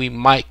 and that we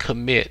might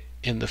commit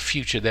in the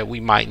future, that we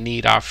might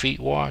need our feet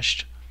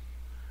washed.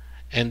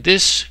 And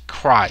this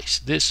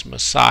Christ, this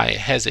Messiah,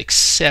 has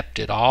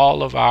accepted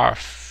all of our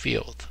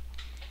filth,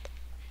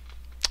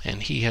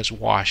 and he has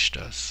washed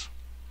us.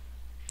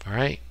 All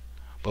right?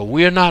 But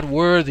we're not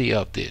worthy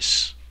of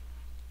this.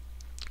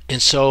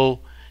 And so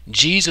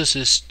Jesus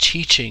is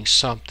teaching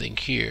something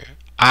here.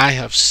 I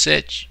have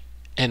set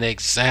an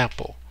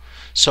example.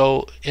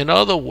 So in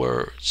other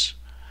words,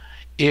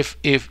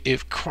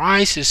 if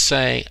Christ is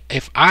saying,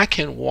 if I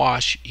can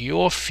wash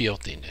your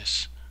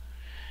filthiness,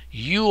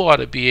 you ought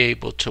to be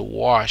able to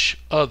wash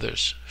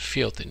others'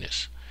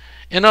 filthiness.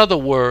 In other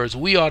words,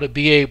 we ought to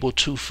be able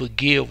to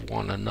forgive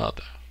one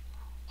another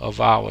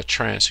of our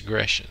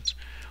transgressions.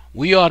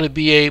 We ought to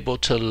be able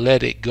to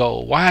let it go.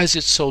 Why is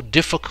it so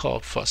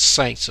difficult for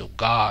saints of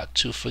God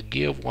to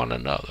forgive one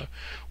another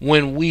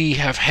when we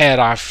have had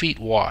our feet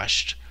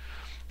washed?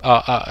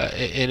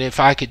 And if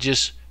I could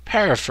just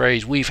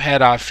paraphrase, we've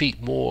had our feet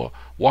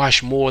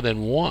washed more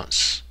than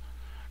once,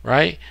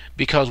 right?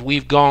 Because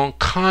we've gone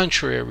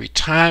contrary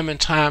time and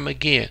time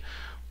again.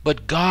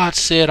 But God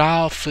said,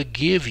 I'll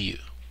forgive you.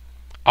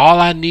 All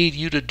I need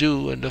you to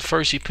do in the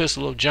first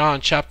epistle of John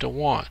chapter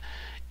 1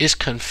 is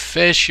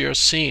confess your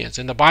sins.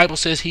 And the Bible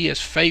says he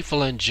is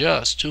faithful and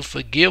just to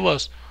forgive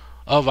us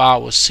of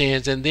our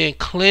sins and then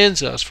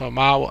cleanse us from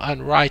our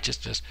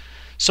unrighteousness.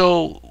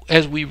 So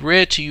as we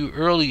read to you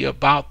earlier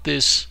about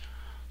this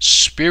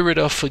spirit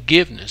of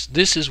forgiveness,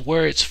 this is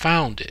where it's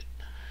founded.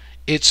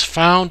 It's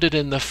founded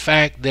in the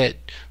fact that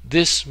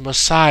this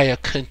Messiah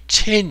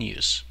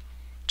continues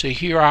to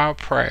hear our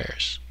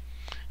prayers.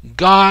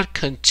 God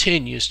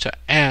continues to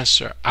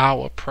answer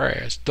our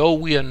prayers, though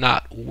we are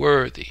not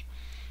worthy.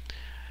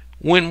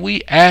 When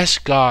we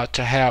ask God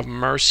to have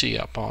mercy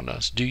upon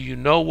us, do you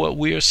know what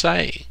we are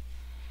saying?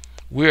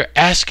 We're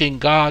asking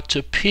God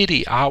to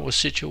pity our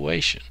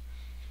situation.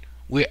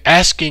 We're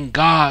asking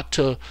God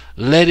to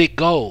let it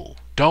go.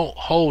 Don't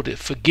hold it.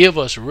 Forgive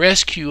us.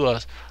 Rescue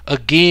us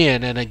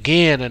again and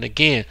again and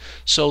again.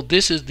 So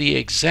this is the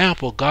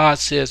example. God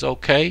says,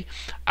 okay,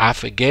 I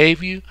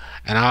forgave you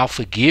and I'll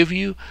forgive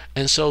you.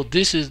 And so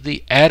this is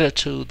the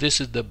attitude.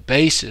 This is the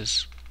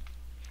basis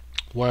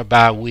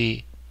whereby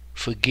we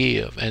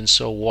forgive and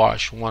so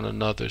wash one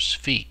another's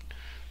feet.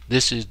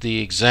 This is the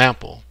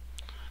example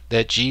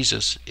that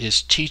Jesus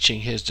is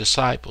teaching his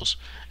disciples.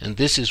 And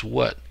this is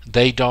what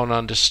they don't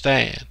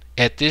understand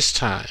at this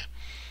time.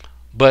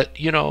 But,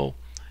 you know,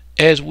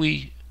 as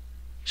we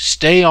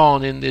stay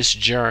on in this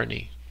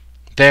journey,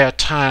 there are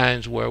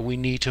times where we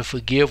need to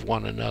forgive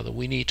one another.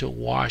 We need to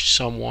wash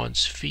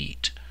someone's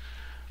feet.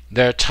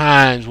 There are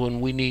times when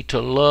we need to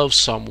love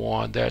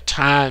someone. There are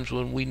times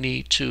when we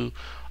need to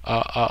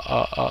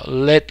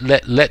let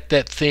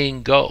that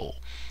thing go.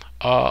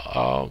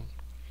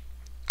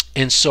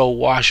 And so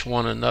wash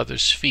one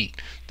another's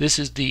feet. This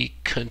is the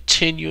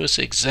continuous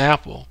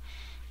example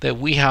that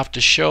we have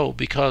to show,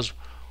 because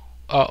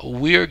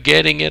we're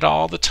getting it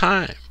all the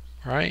time,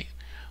 right?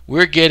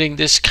 We're getting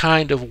this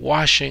kind of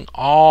washing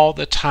all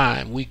the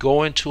time. We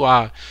go into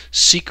our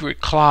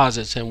secret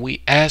closets and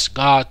we ask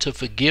God to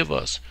forgive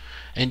us.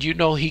 And you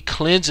know, he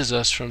cleanses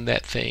us from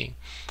that thing.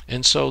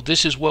 And so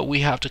this is what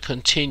we have to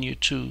continue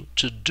to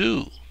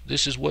do.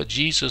 This is what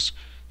Jesus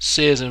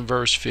says in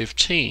verse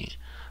 15.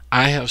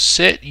 I have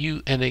set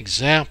you an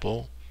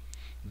example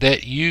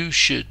that you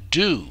should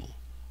do.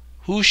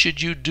 Who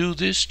should you do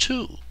this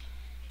to?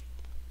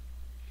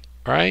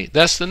 Right?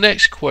 That's the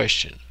next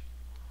question.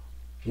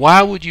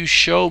 Why would you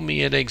show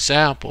me an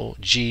example,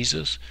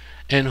 Jesus?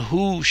 And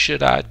who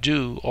should I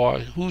do, or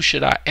who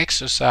should I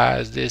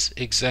exercise this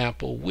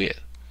example with?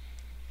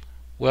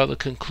 Well, the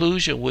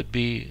conclusion would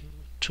be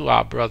to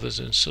our brothers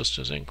and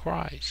sisters in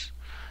Christ,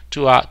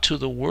 to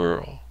the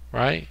world,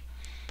 right?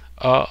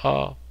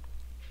 And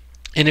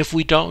if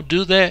we don't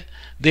do that,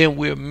 then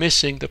we're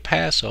missing the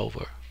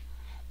Passover.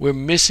 We're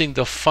missing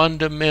the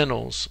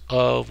fundamentals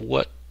of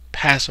what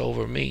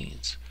Passover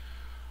means.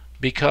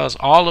 Because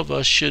all of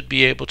us should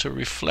be able to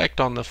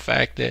reflect on the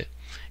fact that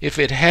if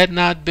it had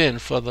not been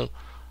for the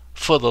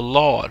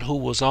Lord who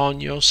was on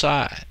your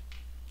side,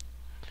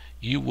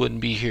 you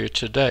wouldn't be here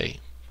today.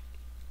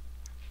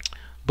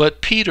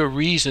 But Peter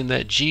reasoned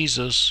that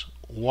Jesus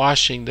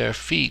washing their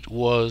feet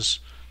was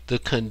the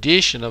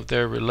condition of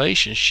their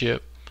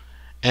relationship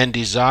and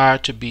desire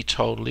to be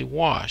totally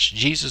washed.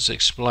 Jesus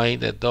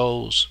explained that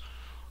those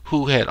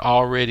who had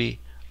already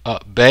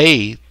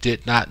bathed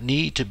did not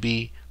need to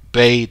be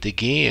bathed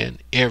again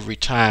every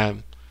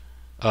time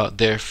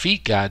their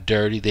feet got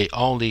dirty. They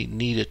only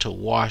needed to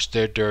wash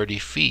their dirty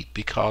feet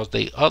because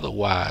they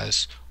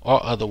otherwise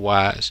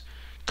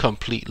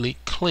completely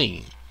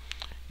clean.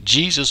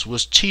 Jesus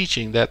was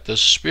teaching that the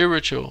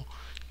spiritual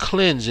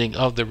cleansing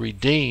of the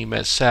redeemed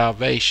at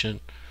salvation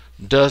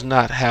does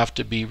not have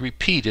to be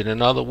repeated. In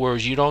other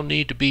words, you don't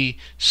need to be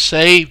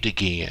saved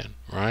again,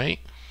 right?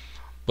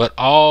 But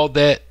all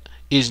that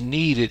is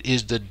needed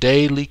is the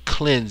daily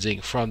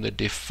cleansing from the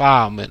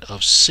defilement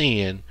of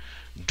sin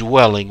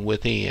dwelling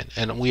within.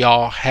 And we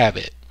all have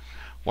it,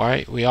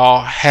 right? We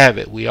all have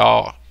it. We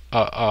all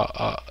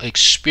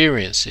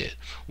experience it.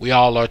 We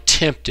all are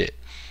tempted.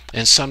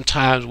 And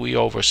sometimes we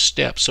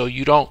overstep. So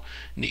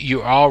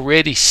you're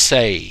already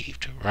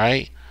saved,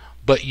 right?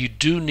 But you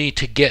do need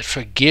to get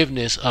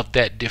forgiveness of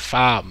that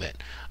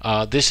defilement.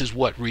 This is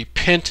what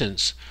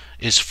repentance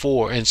is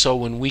for. And so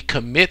when we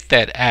commit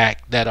that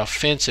act, that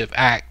offensive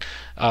act,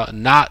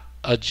 not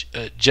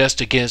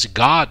just against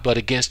God, but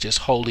against His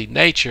holy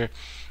nature,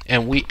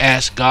 and we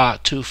ask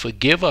God to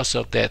forgive us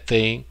of that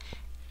thing,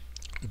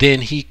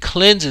 then He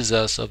cleanses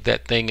us of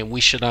that thing. And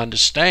we should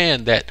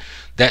understand that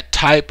that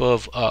type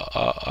of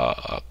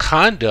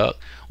conduct,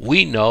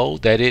 we know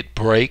that it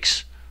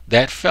breaks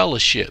that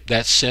fellowship.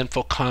 That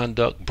sinful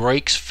conduct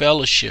breaks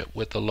fellowship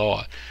with the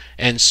Lord.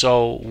 And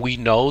so we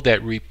know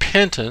that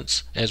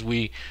repentance, as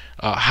we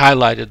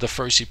highlighted the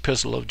first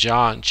epistle of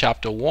John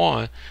chapter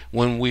 1,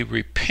 when we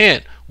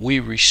repent,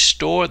 we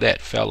restore that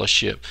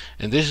fellowship.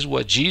 And this is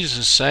what Jesus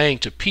is saying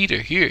to Peter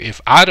here.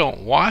 If I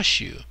don't wash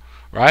you,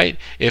 right?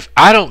 If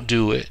I don't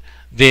do it,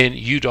 then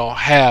you don't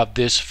have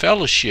this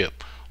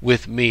fellowship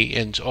with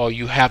me, or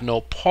you have no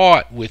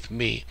part with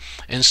me.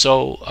 And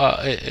so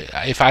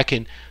if I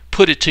can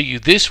put it to you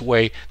this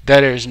way,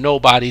 that there's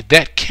nobody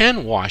that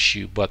can wash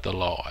you but the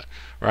Lord,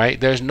 right?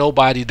 There's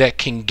nobody that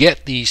can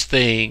get these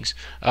things.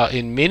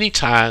 And many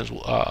times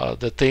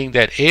the thing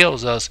that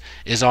ails us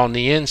is on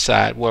the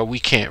inside where we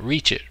can't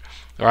reach it,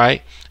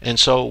 right? And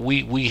so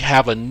we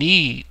have a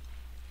need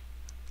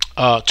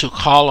to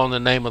call on the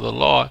name of the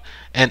Lord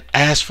and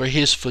ask for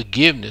His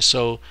forgiveness.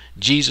 So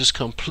Jesus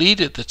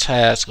completed the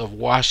task of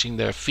washing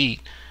their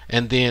feet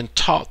and then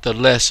taught the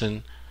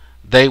lesson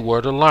they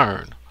were to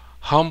learn.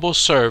 Humble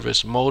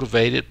service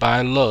motivated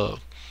by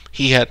love.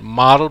 He had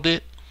modeled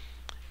it,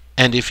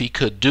 and if He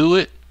could do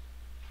it,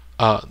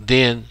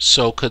 then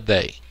so could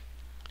they.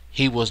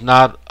 He was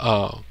not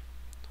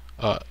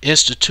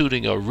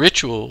instituting a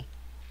ritual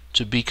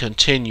to be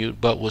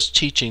continued, but was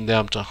teaching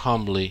them to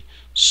humbly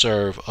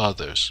serve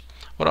others.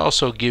 I would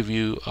also give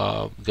you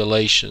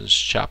Galatians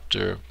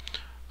chapter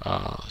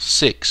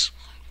 6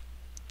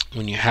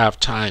 when you have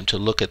time to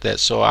look at that.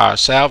 So our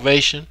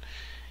salvation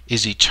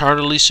is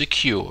eternally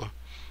secure,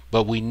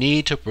 but we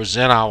need to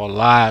present our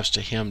lives to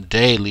Him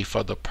daily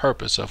for the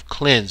purpose of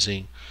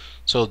cleansing,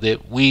 so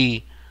that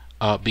we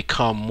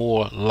become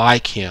more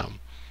like Him.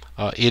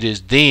 It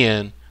is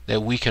then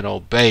that we can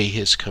obey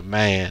His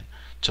command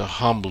to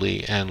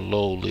humbly and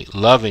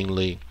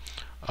lovingly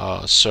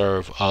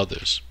serve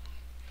others.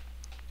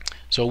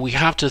 So we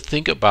have to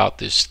think about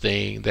this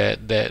thing,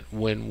 that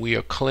when we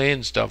are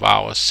cleansed of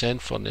our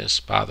sinfulness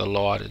by the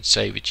Lord and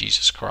Savior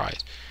Jesus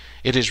Christ,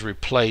 it is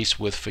replaced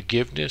with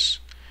forgiveness.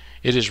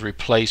 It is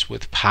replaced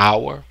with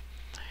power.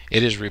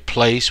 It is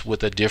replaced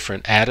with a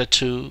different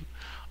attitude,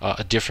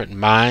 a different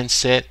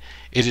mindset.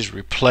 It is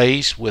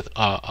replaced with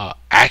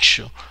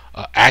actionable,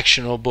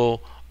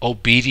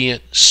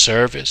 obedient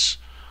service.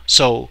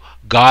 So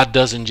God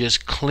doesn't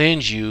just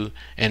cleanse you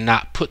and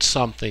not put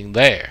something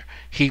there.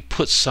 He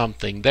puts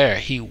something there.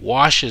 He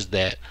washes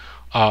that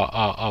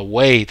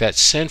away, that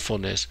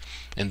sinfulness.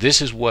 And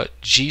this is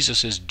what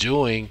Jesus is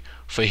doing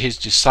for His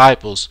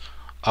disciples.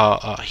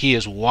 He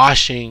is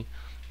washing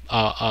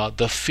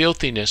the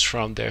filthiness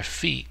from their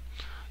feet,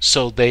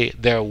 so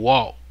their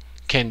walk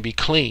can be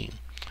clean.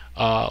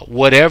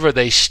 Whatever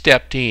they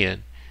stepped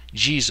in,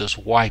 Jesus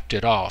wiped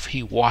it off.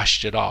 He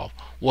washed it off.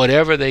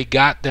 Whatever they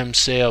got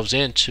themselves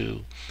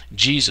into,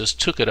 Jesus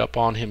took it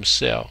upon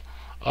Himself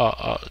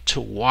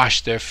to wash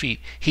their feet.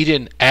 He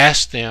didn't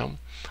ask them.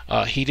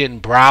 He didn't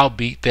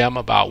browbeat them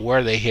about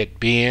where they had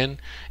been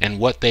and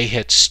what they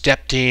had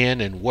stepped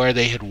in and where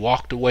they had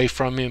walked away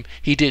from Him.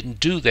 He didn't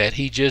do that.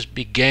 He just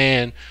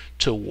began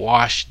to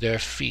wash their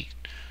feet.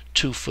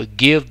 to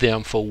forgive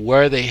them for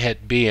where they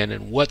had been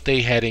and what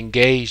they had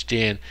engaged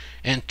in,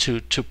 and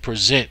to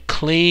present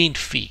clean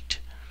feet,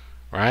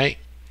 right?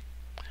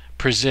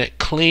 Present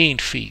clean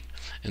feet.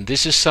 And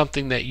this is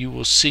something that you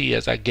will see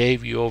as I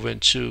gave you over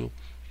into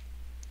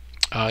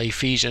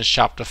Ephesians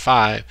chapter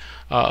 5.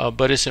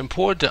 But it's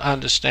important to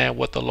understand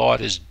what the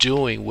Lord is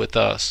doing with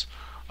us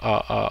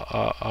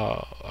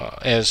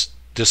as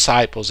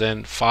disciples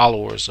and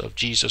followers of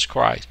Jesus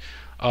Christ.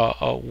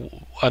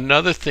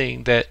 Another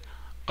thing that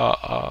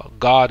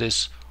God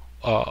is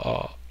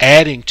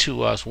adding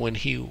to us when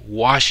He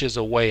washes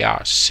away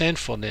our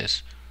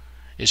sinfulness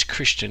is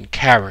Christian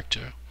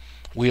character.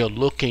 We are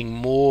looking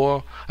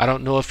more. I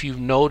don't know if you've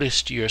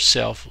noticed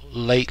yourself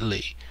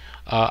lately.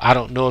 I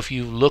don't know if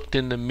you've looked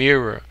in the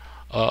mirror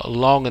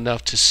long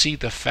enough to see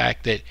the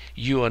fact that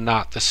you are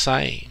not the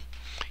same.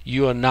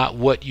 You are not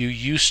what you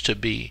used to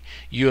be.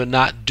 You are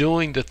not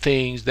doing the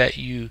things that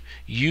you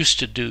used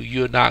to do.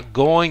 You are not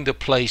going the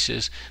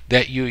places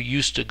that you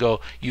used to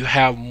go. You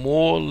have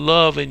more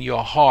love in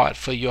your heart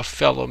for your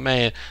fellow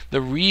man.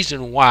 The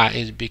reason why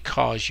is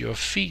because your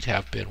feet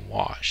have been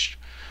washed.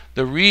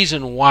 The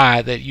reason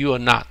why that you are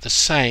not the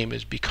same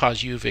is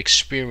because you've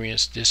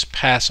experienced this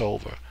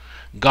Passover.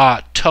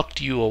 God tucked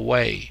you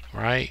away,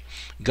 right?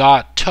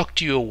 God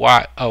tucked you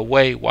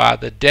away while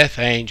the death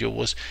angel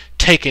was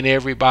taking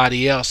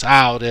everybody else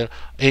out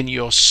in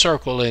your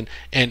circle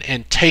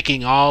and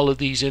taking all of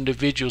these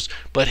individuals.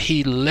 But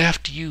He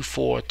left you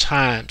for a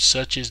time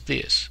such as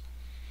this.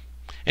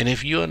 And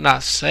if you're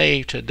not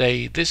saved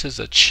today, this is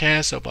a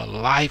chance of a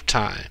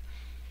lifetime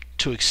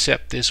to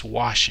accept this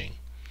washing,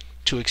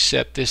 to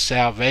accept this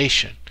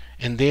salvation,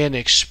 and then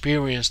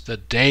experience the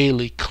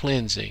daily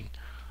cleansing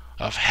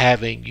of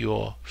having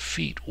your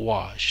feet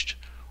washed,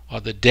 or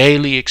the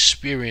daily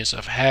experience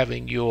of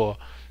having your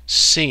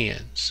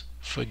sins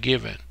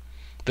forgiven,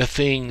 the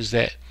things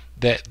that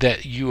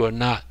you are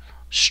not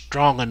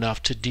strong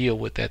enough to deal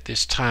with at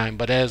this time.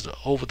 But as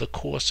over the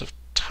course of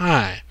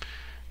time,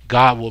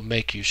 God will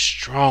make you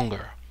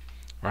stronger,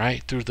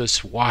 right, through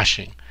this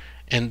washing.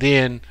 And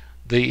then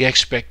the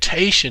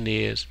expectation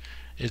is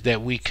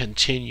that we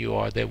continue,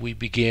 or that we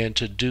begin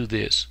to do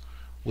this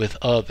with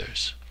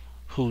others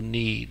who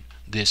need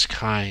this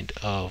kind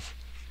of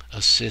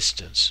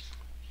assistance.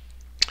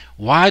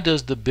 Why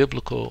does the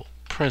biblical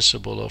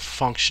principle of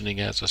functioning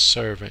as a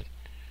servant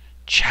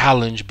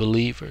challenge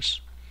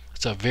believers?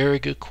 It's a very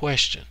good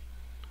question,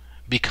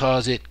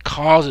 because it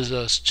causes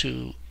us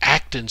to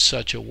act in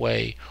such a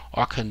way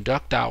or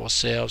conduct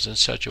ourselves in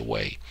such a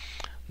way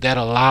that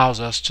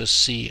allows us to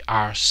see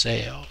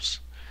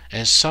ourselves.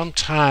 And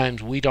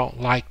sometimes we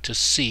don't like to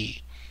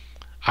see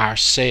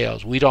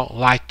ourselves. We don't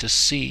like to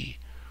see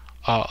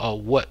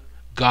what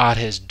God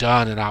has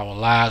done in our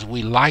lives.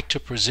 We like to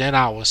present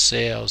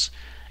ourselves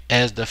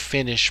as the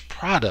finished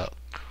product,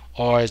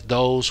 or as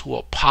those who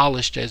are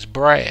polished as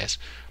brass.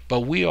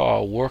 But we are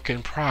a work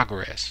in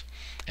progress.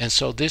 And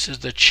so this is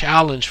the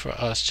challenge for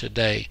us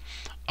today,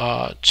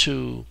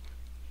 to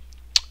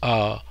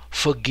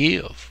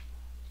forgive,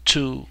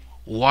 to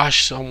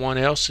wash someone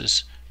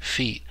else's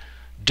feet.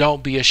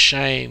 Don't be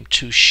ashamed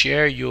to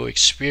share your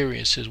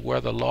experiences where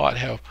the Lord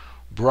have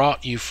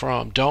brought you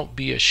from. Don't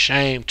be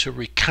ashamed to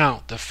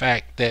recount the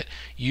fact that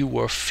you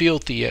were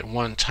filthy at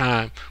one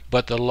time,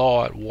 but the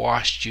Lord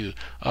washed you.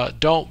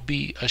 Don't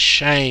be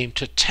ashamed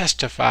to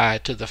testify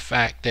to the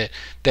fact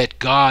that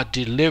God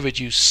delivered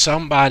you.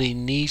 Somebody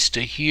needs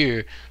to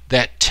hear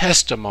that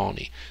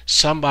testimony.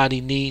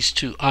 Somebody needs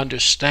to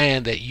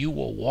understand that you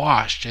were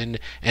washed, and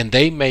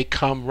they may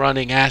come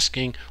running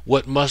asking,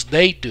 what must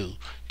they do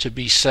to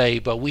be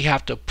saved? But we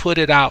have to put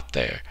it out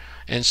there.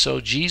 And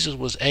so Jesus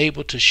was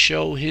able to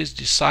show His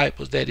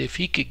disciples that if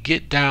He could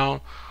get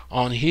down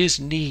on His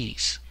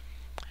knees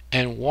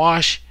and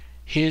wash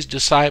His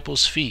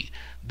disciples' feet,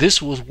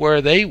 this was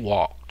where they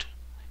walked.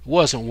 It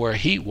wasn't where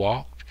He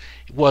walked.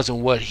 It wasn't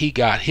what He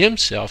got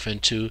Himself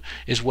into.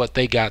 It's what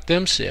they got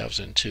themselves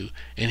into.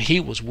 And He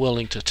was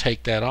willing to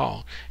take that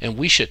on. And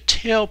we should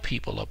tell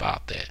people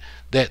about that.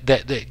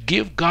 That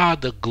give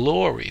God the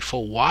glory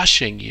for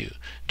washing you.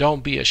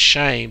 Don't be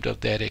ashamed of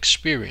that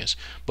experience.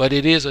 But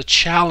it is a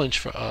challenge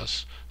for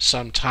us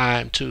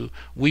sometime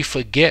we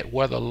forget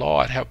where the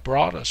Lord have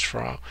brought us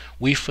from.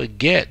 We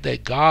forget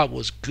that God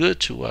was good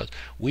to us.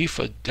 We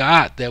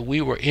forgot that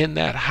we were in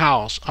that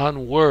house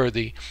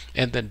unworthy,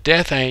 and the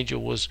death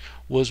angel was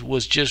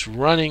just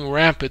running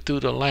rampant through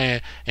the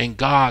land, and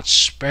God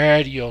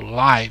spared your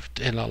life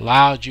and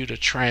allowed you to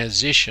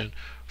transition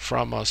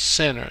from a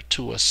sinner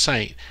to a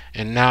saint.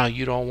 And now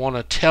you don't want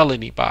to tell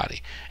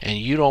anybody, and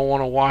you don't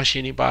want to wash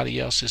anybody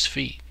else's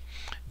feet.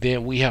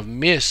 Then we have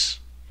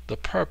missed the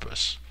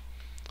purpose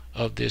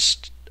of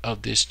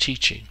this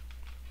teaching.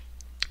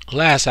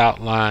 Last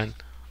outline: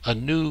 a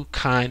new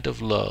kind of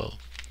love.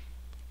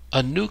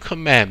 A new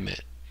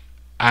commandment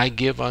I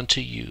give unto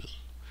you,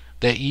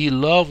 that ye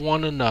love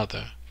one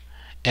another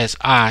as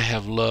I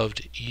have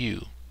loved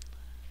you,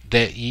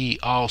 that ye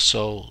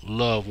also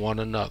love one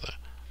another.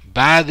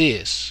 By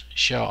this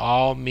shall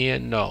all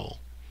men know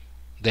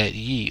that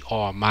ye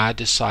are my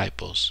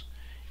disciples,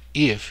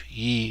 if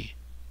ye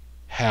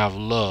have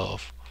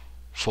love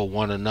for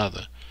one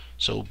another.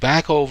 So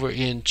back over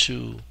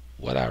into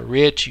what I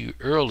read to you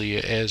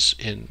earlier, as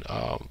in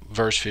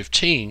verse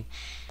 15,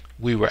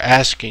 we were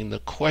asking the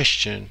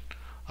question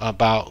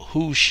about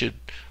who should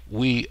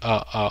we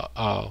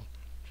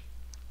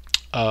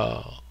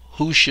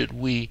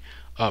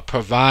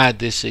provide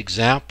this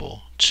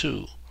example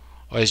to,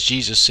 or as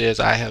Jesus says,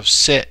 I have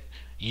set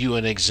you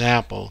an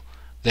example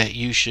that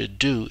you should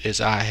do as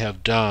I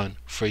have done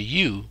for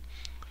you.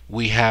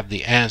 We have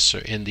the answer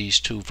in these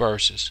two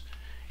verses.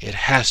 It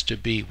has to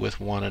be with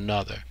one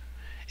another.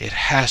 It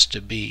has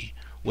to be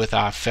with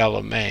our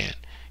fellow man.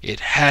 It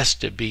has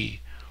to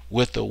be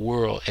with the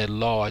world at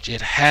large.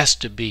 It has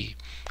to be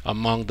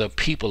among the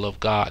people of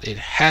God. It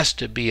has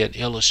to be an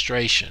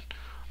illustration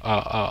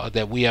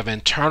that we have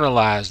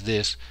internalized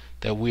this,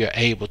 that we are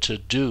able to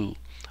do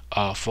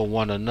for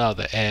one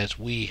another as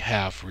we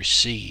have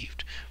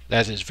received.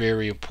 That is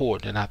very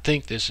important, and I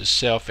think this is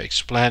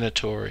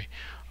self-explanatory,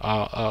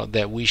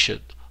 that we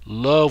should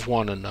love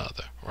one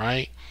another,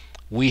 right?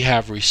 We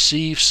have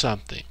received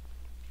something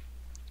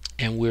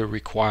and we're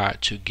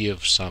required to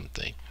give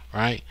something,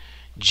 right?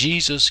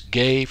 Jesus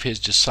gave his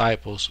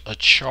disciples a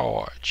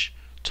charge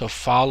to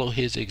follow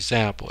his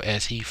example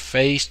as he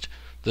faced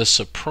the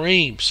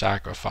supreme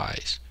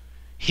sacrifice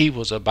he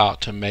was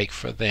about to make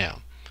for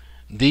them.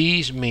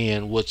 These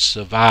men would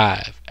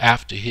survive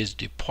after his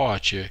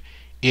departure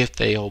if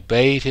they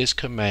obeyed his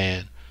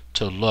command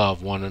to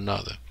love one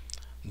another.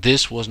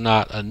 This was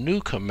not a new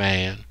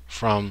command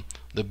from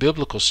the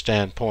biblical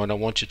standpoint. I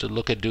want you to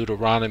look at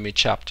Deuteronomy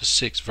chapter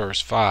 6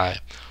 verse 5,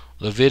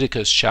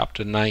 Leviticus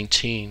chapter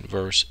 19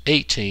 verse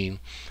 18,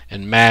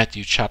 and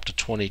Matthew chapter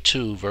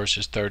 22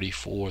 verses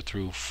 34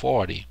 through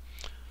 40.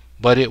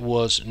 But it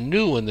was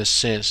new in the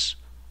sense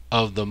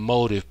of the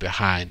motive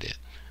behind it.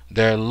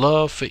 Their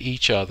love for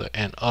each other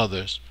and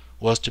others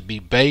was to be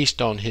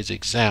based on his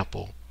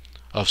example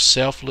of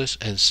selfless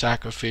and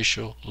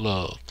sacrificial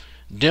love.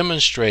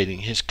 Demonstrating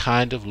his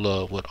kind of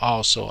love would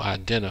also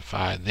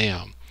identify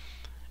them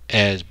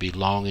as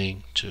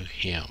belonging to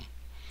him.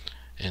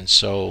 And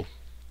so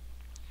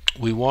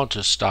we want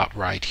to stop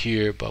right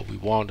here, but we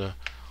want to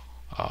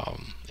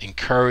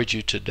encourage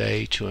you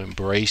today to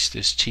embrace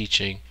this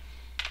teaching.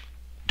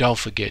 Don't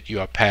forget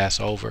your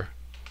Passover.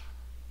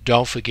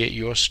 Don't forget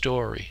your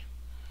story.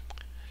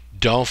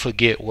 Don't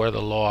forget where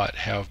the Lord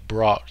have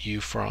brought you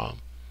from.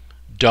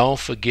 Don't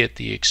forget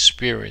the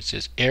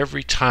experiences.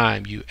 Every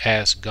time you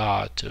ask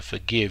God to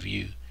forgive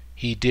you,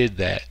 he did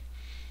that,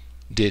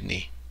 didn't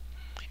he?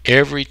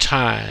 Every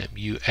time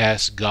you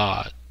ask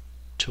God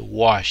to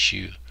wash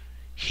you,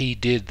 he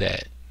did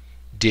that,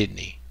 didn't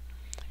he?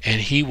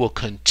 And he will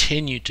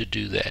continue to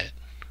do that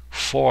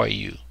for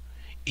you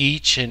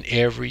each and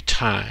every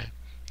time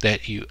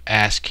that you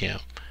ask him,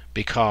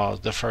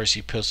 because the first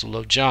epistle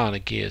of John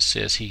again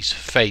says he's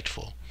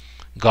faithful.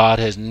 God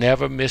has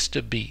never missed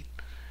a beat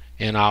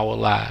in our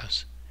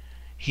lives.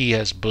 He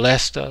has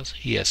blessed us.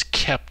 He has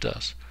kept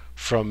us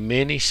from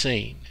many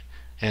seen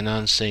and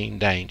unseen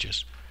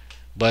dangers.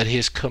 But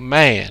his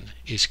command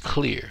is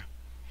clear.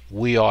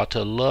 We are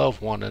to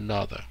love one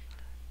another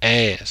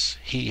as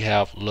he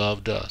have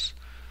loved us.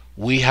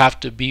 We have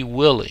to be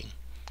willing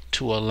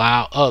to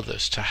allow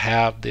others to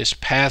have this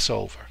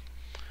Passover,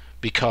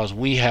 because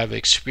we have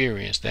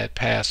experienced that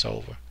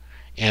Passover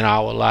in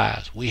our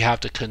lives. We have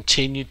to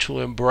continue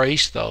to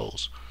embrace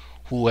those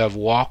who have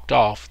walked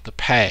off the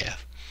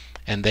path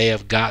and they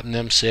have gotten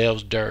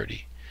themselves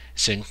dirty.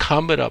 It's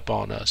incumbent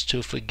upon us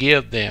to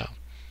forgive them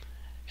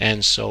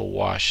and so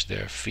wash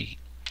their feet.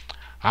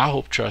 I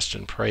hope, trust,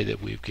 and pray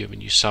that we've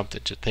given you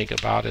something to think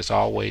about. As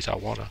always, I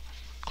want to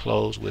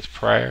close with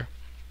prayer,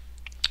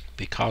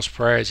 because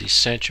prayer is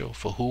essential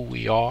for who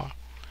we are.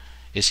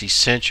 It's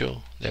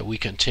essential that we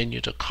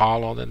continue to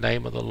call on the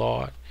name of the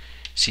Lord.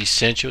 It's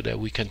essential that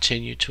we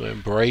continue to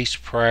embrace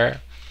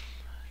prayer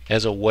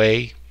as a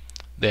way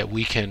that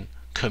we can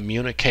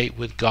communicate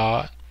with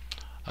God.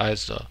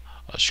 As the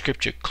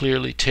scripture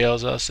clearly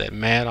tells us, that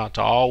man ought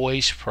to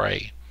always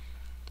pray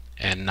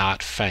and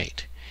not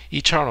faint.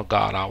 Eternal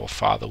God, our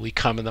Father, we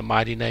come in the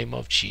mighty name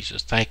of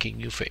Jesus, thanking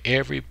you for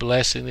every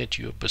blessing that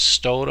you have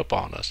bestowed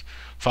upon us.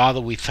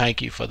 Father, we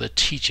thank you for the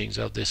teachings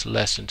of this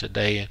lesson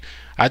today. And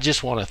I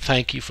just want to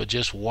thank you for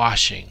just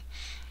washing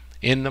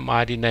in the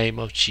mighty name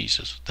of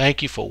Jesus.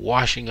 Thank you for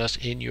washing us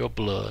in your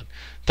blood.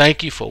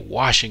 Thank you for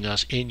washing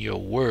us in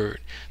your word.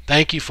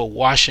 Thank you for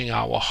washing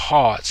our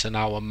hearts and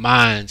our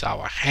minds,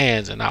 our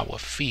hands and our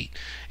feet.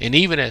 And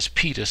even as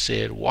Peter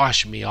said,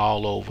 wash me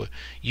all over.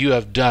 You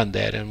have done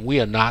that, and we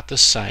are not the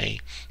same.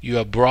 You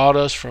have brought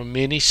us from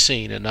many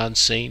seen and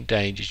unseen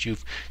dangers.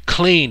 You've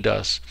cleaned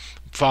us.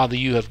 Father,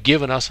 you have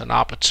given us an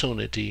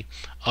opportunity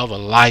of a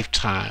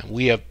lifetime.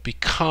 We have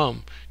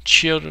become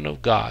children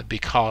of God,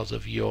 because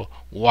of your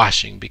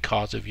washing,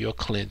 because of your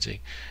cleansing.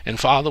 And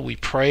Father, we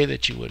pray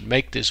that you would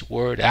make this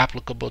word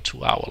applicable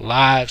to our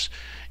lives,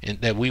 and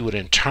that we would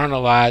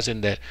internalize,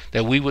 and that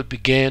we would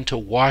begin to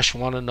wash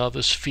one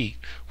another's feet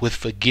with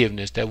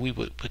forgiveness, that we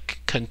would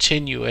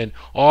continue and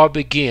or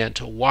begin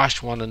to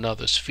wash one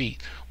another's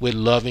feet with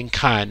loving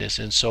kindness,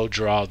 and so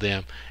draw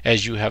them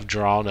as you have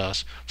drawn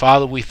us.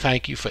 Father, we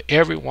thank you for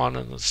everyone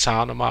in the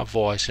sound of my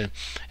voice,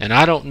 and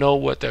I don't know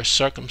what their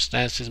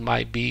circumstances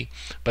might be,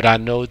 but I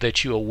know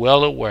that you are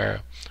well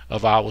aware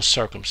of our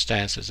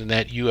circumstances, and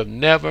that you have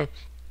never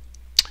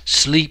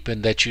sleep,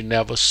 and that you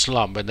never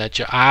slumber, and that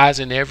your eyes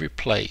in every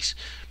place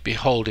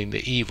beholding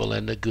the evil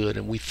and the good.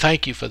 And we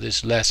thank you for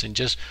this lesson,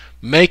 just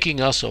making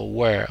us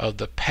aware of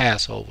the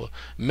Passover,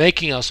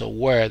 making us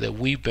aware that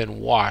we've been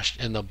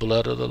washed in the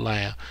blood of the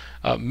Lamb,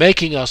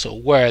 making us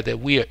aware that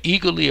we are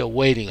eagerly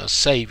awaiting a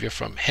Savior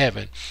from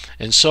heaven.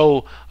 And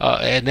so,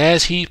 and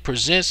as he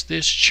presents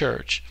this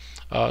church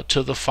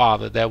to the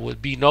Father, there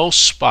would be no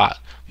spot,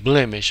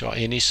 blemish, or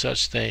any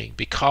such thing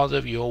because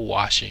of your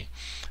washing.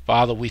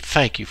 Father, we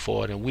thank you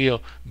for it, and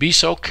we'll be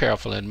so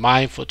careful and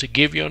mindful to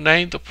give your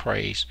name the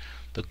praise,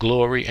 the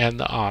glory, and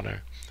the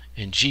honor.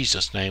 In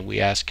Jesus' name we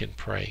ask and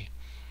pray.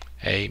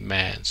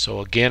 Amen.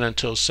 So again,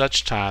 until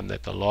such time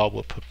that the Lord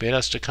will permit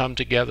us to come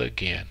together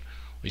again,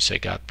 we say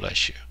God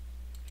bless you.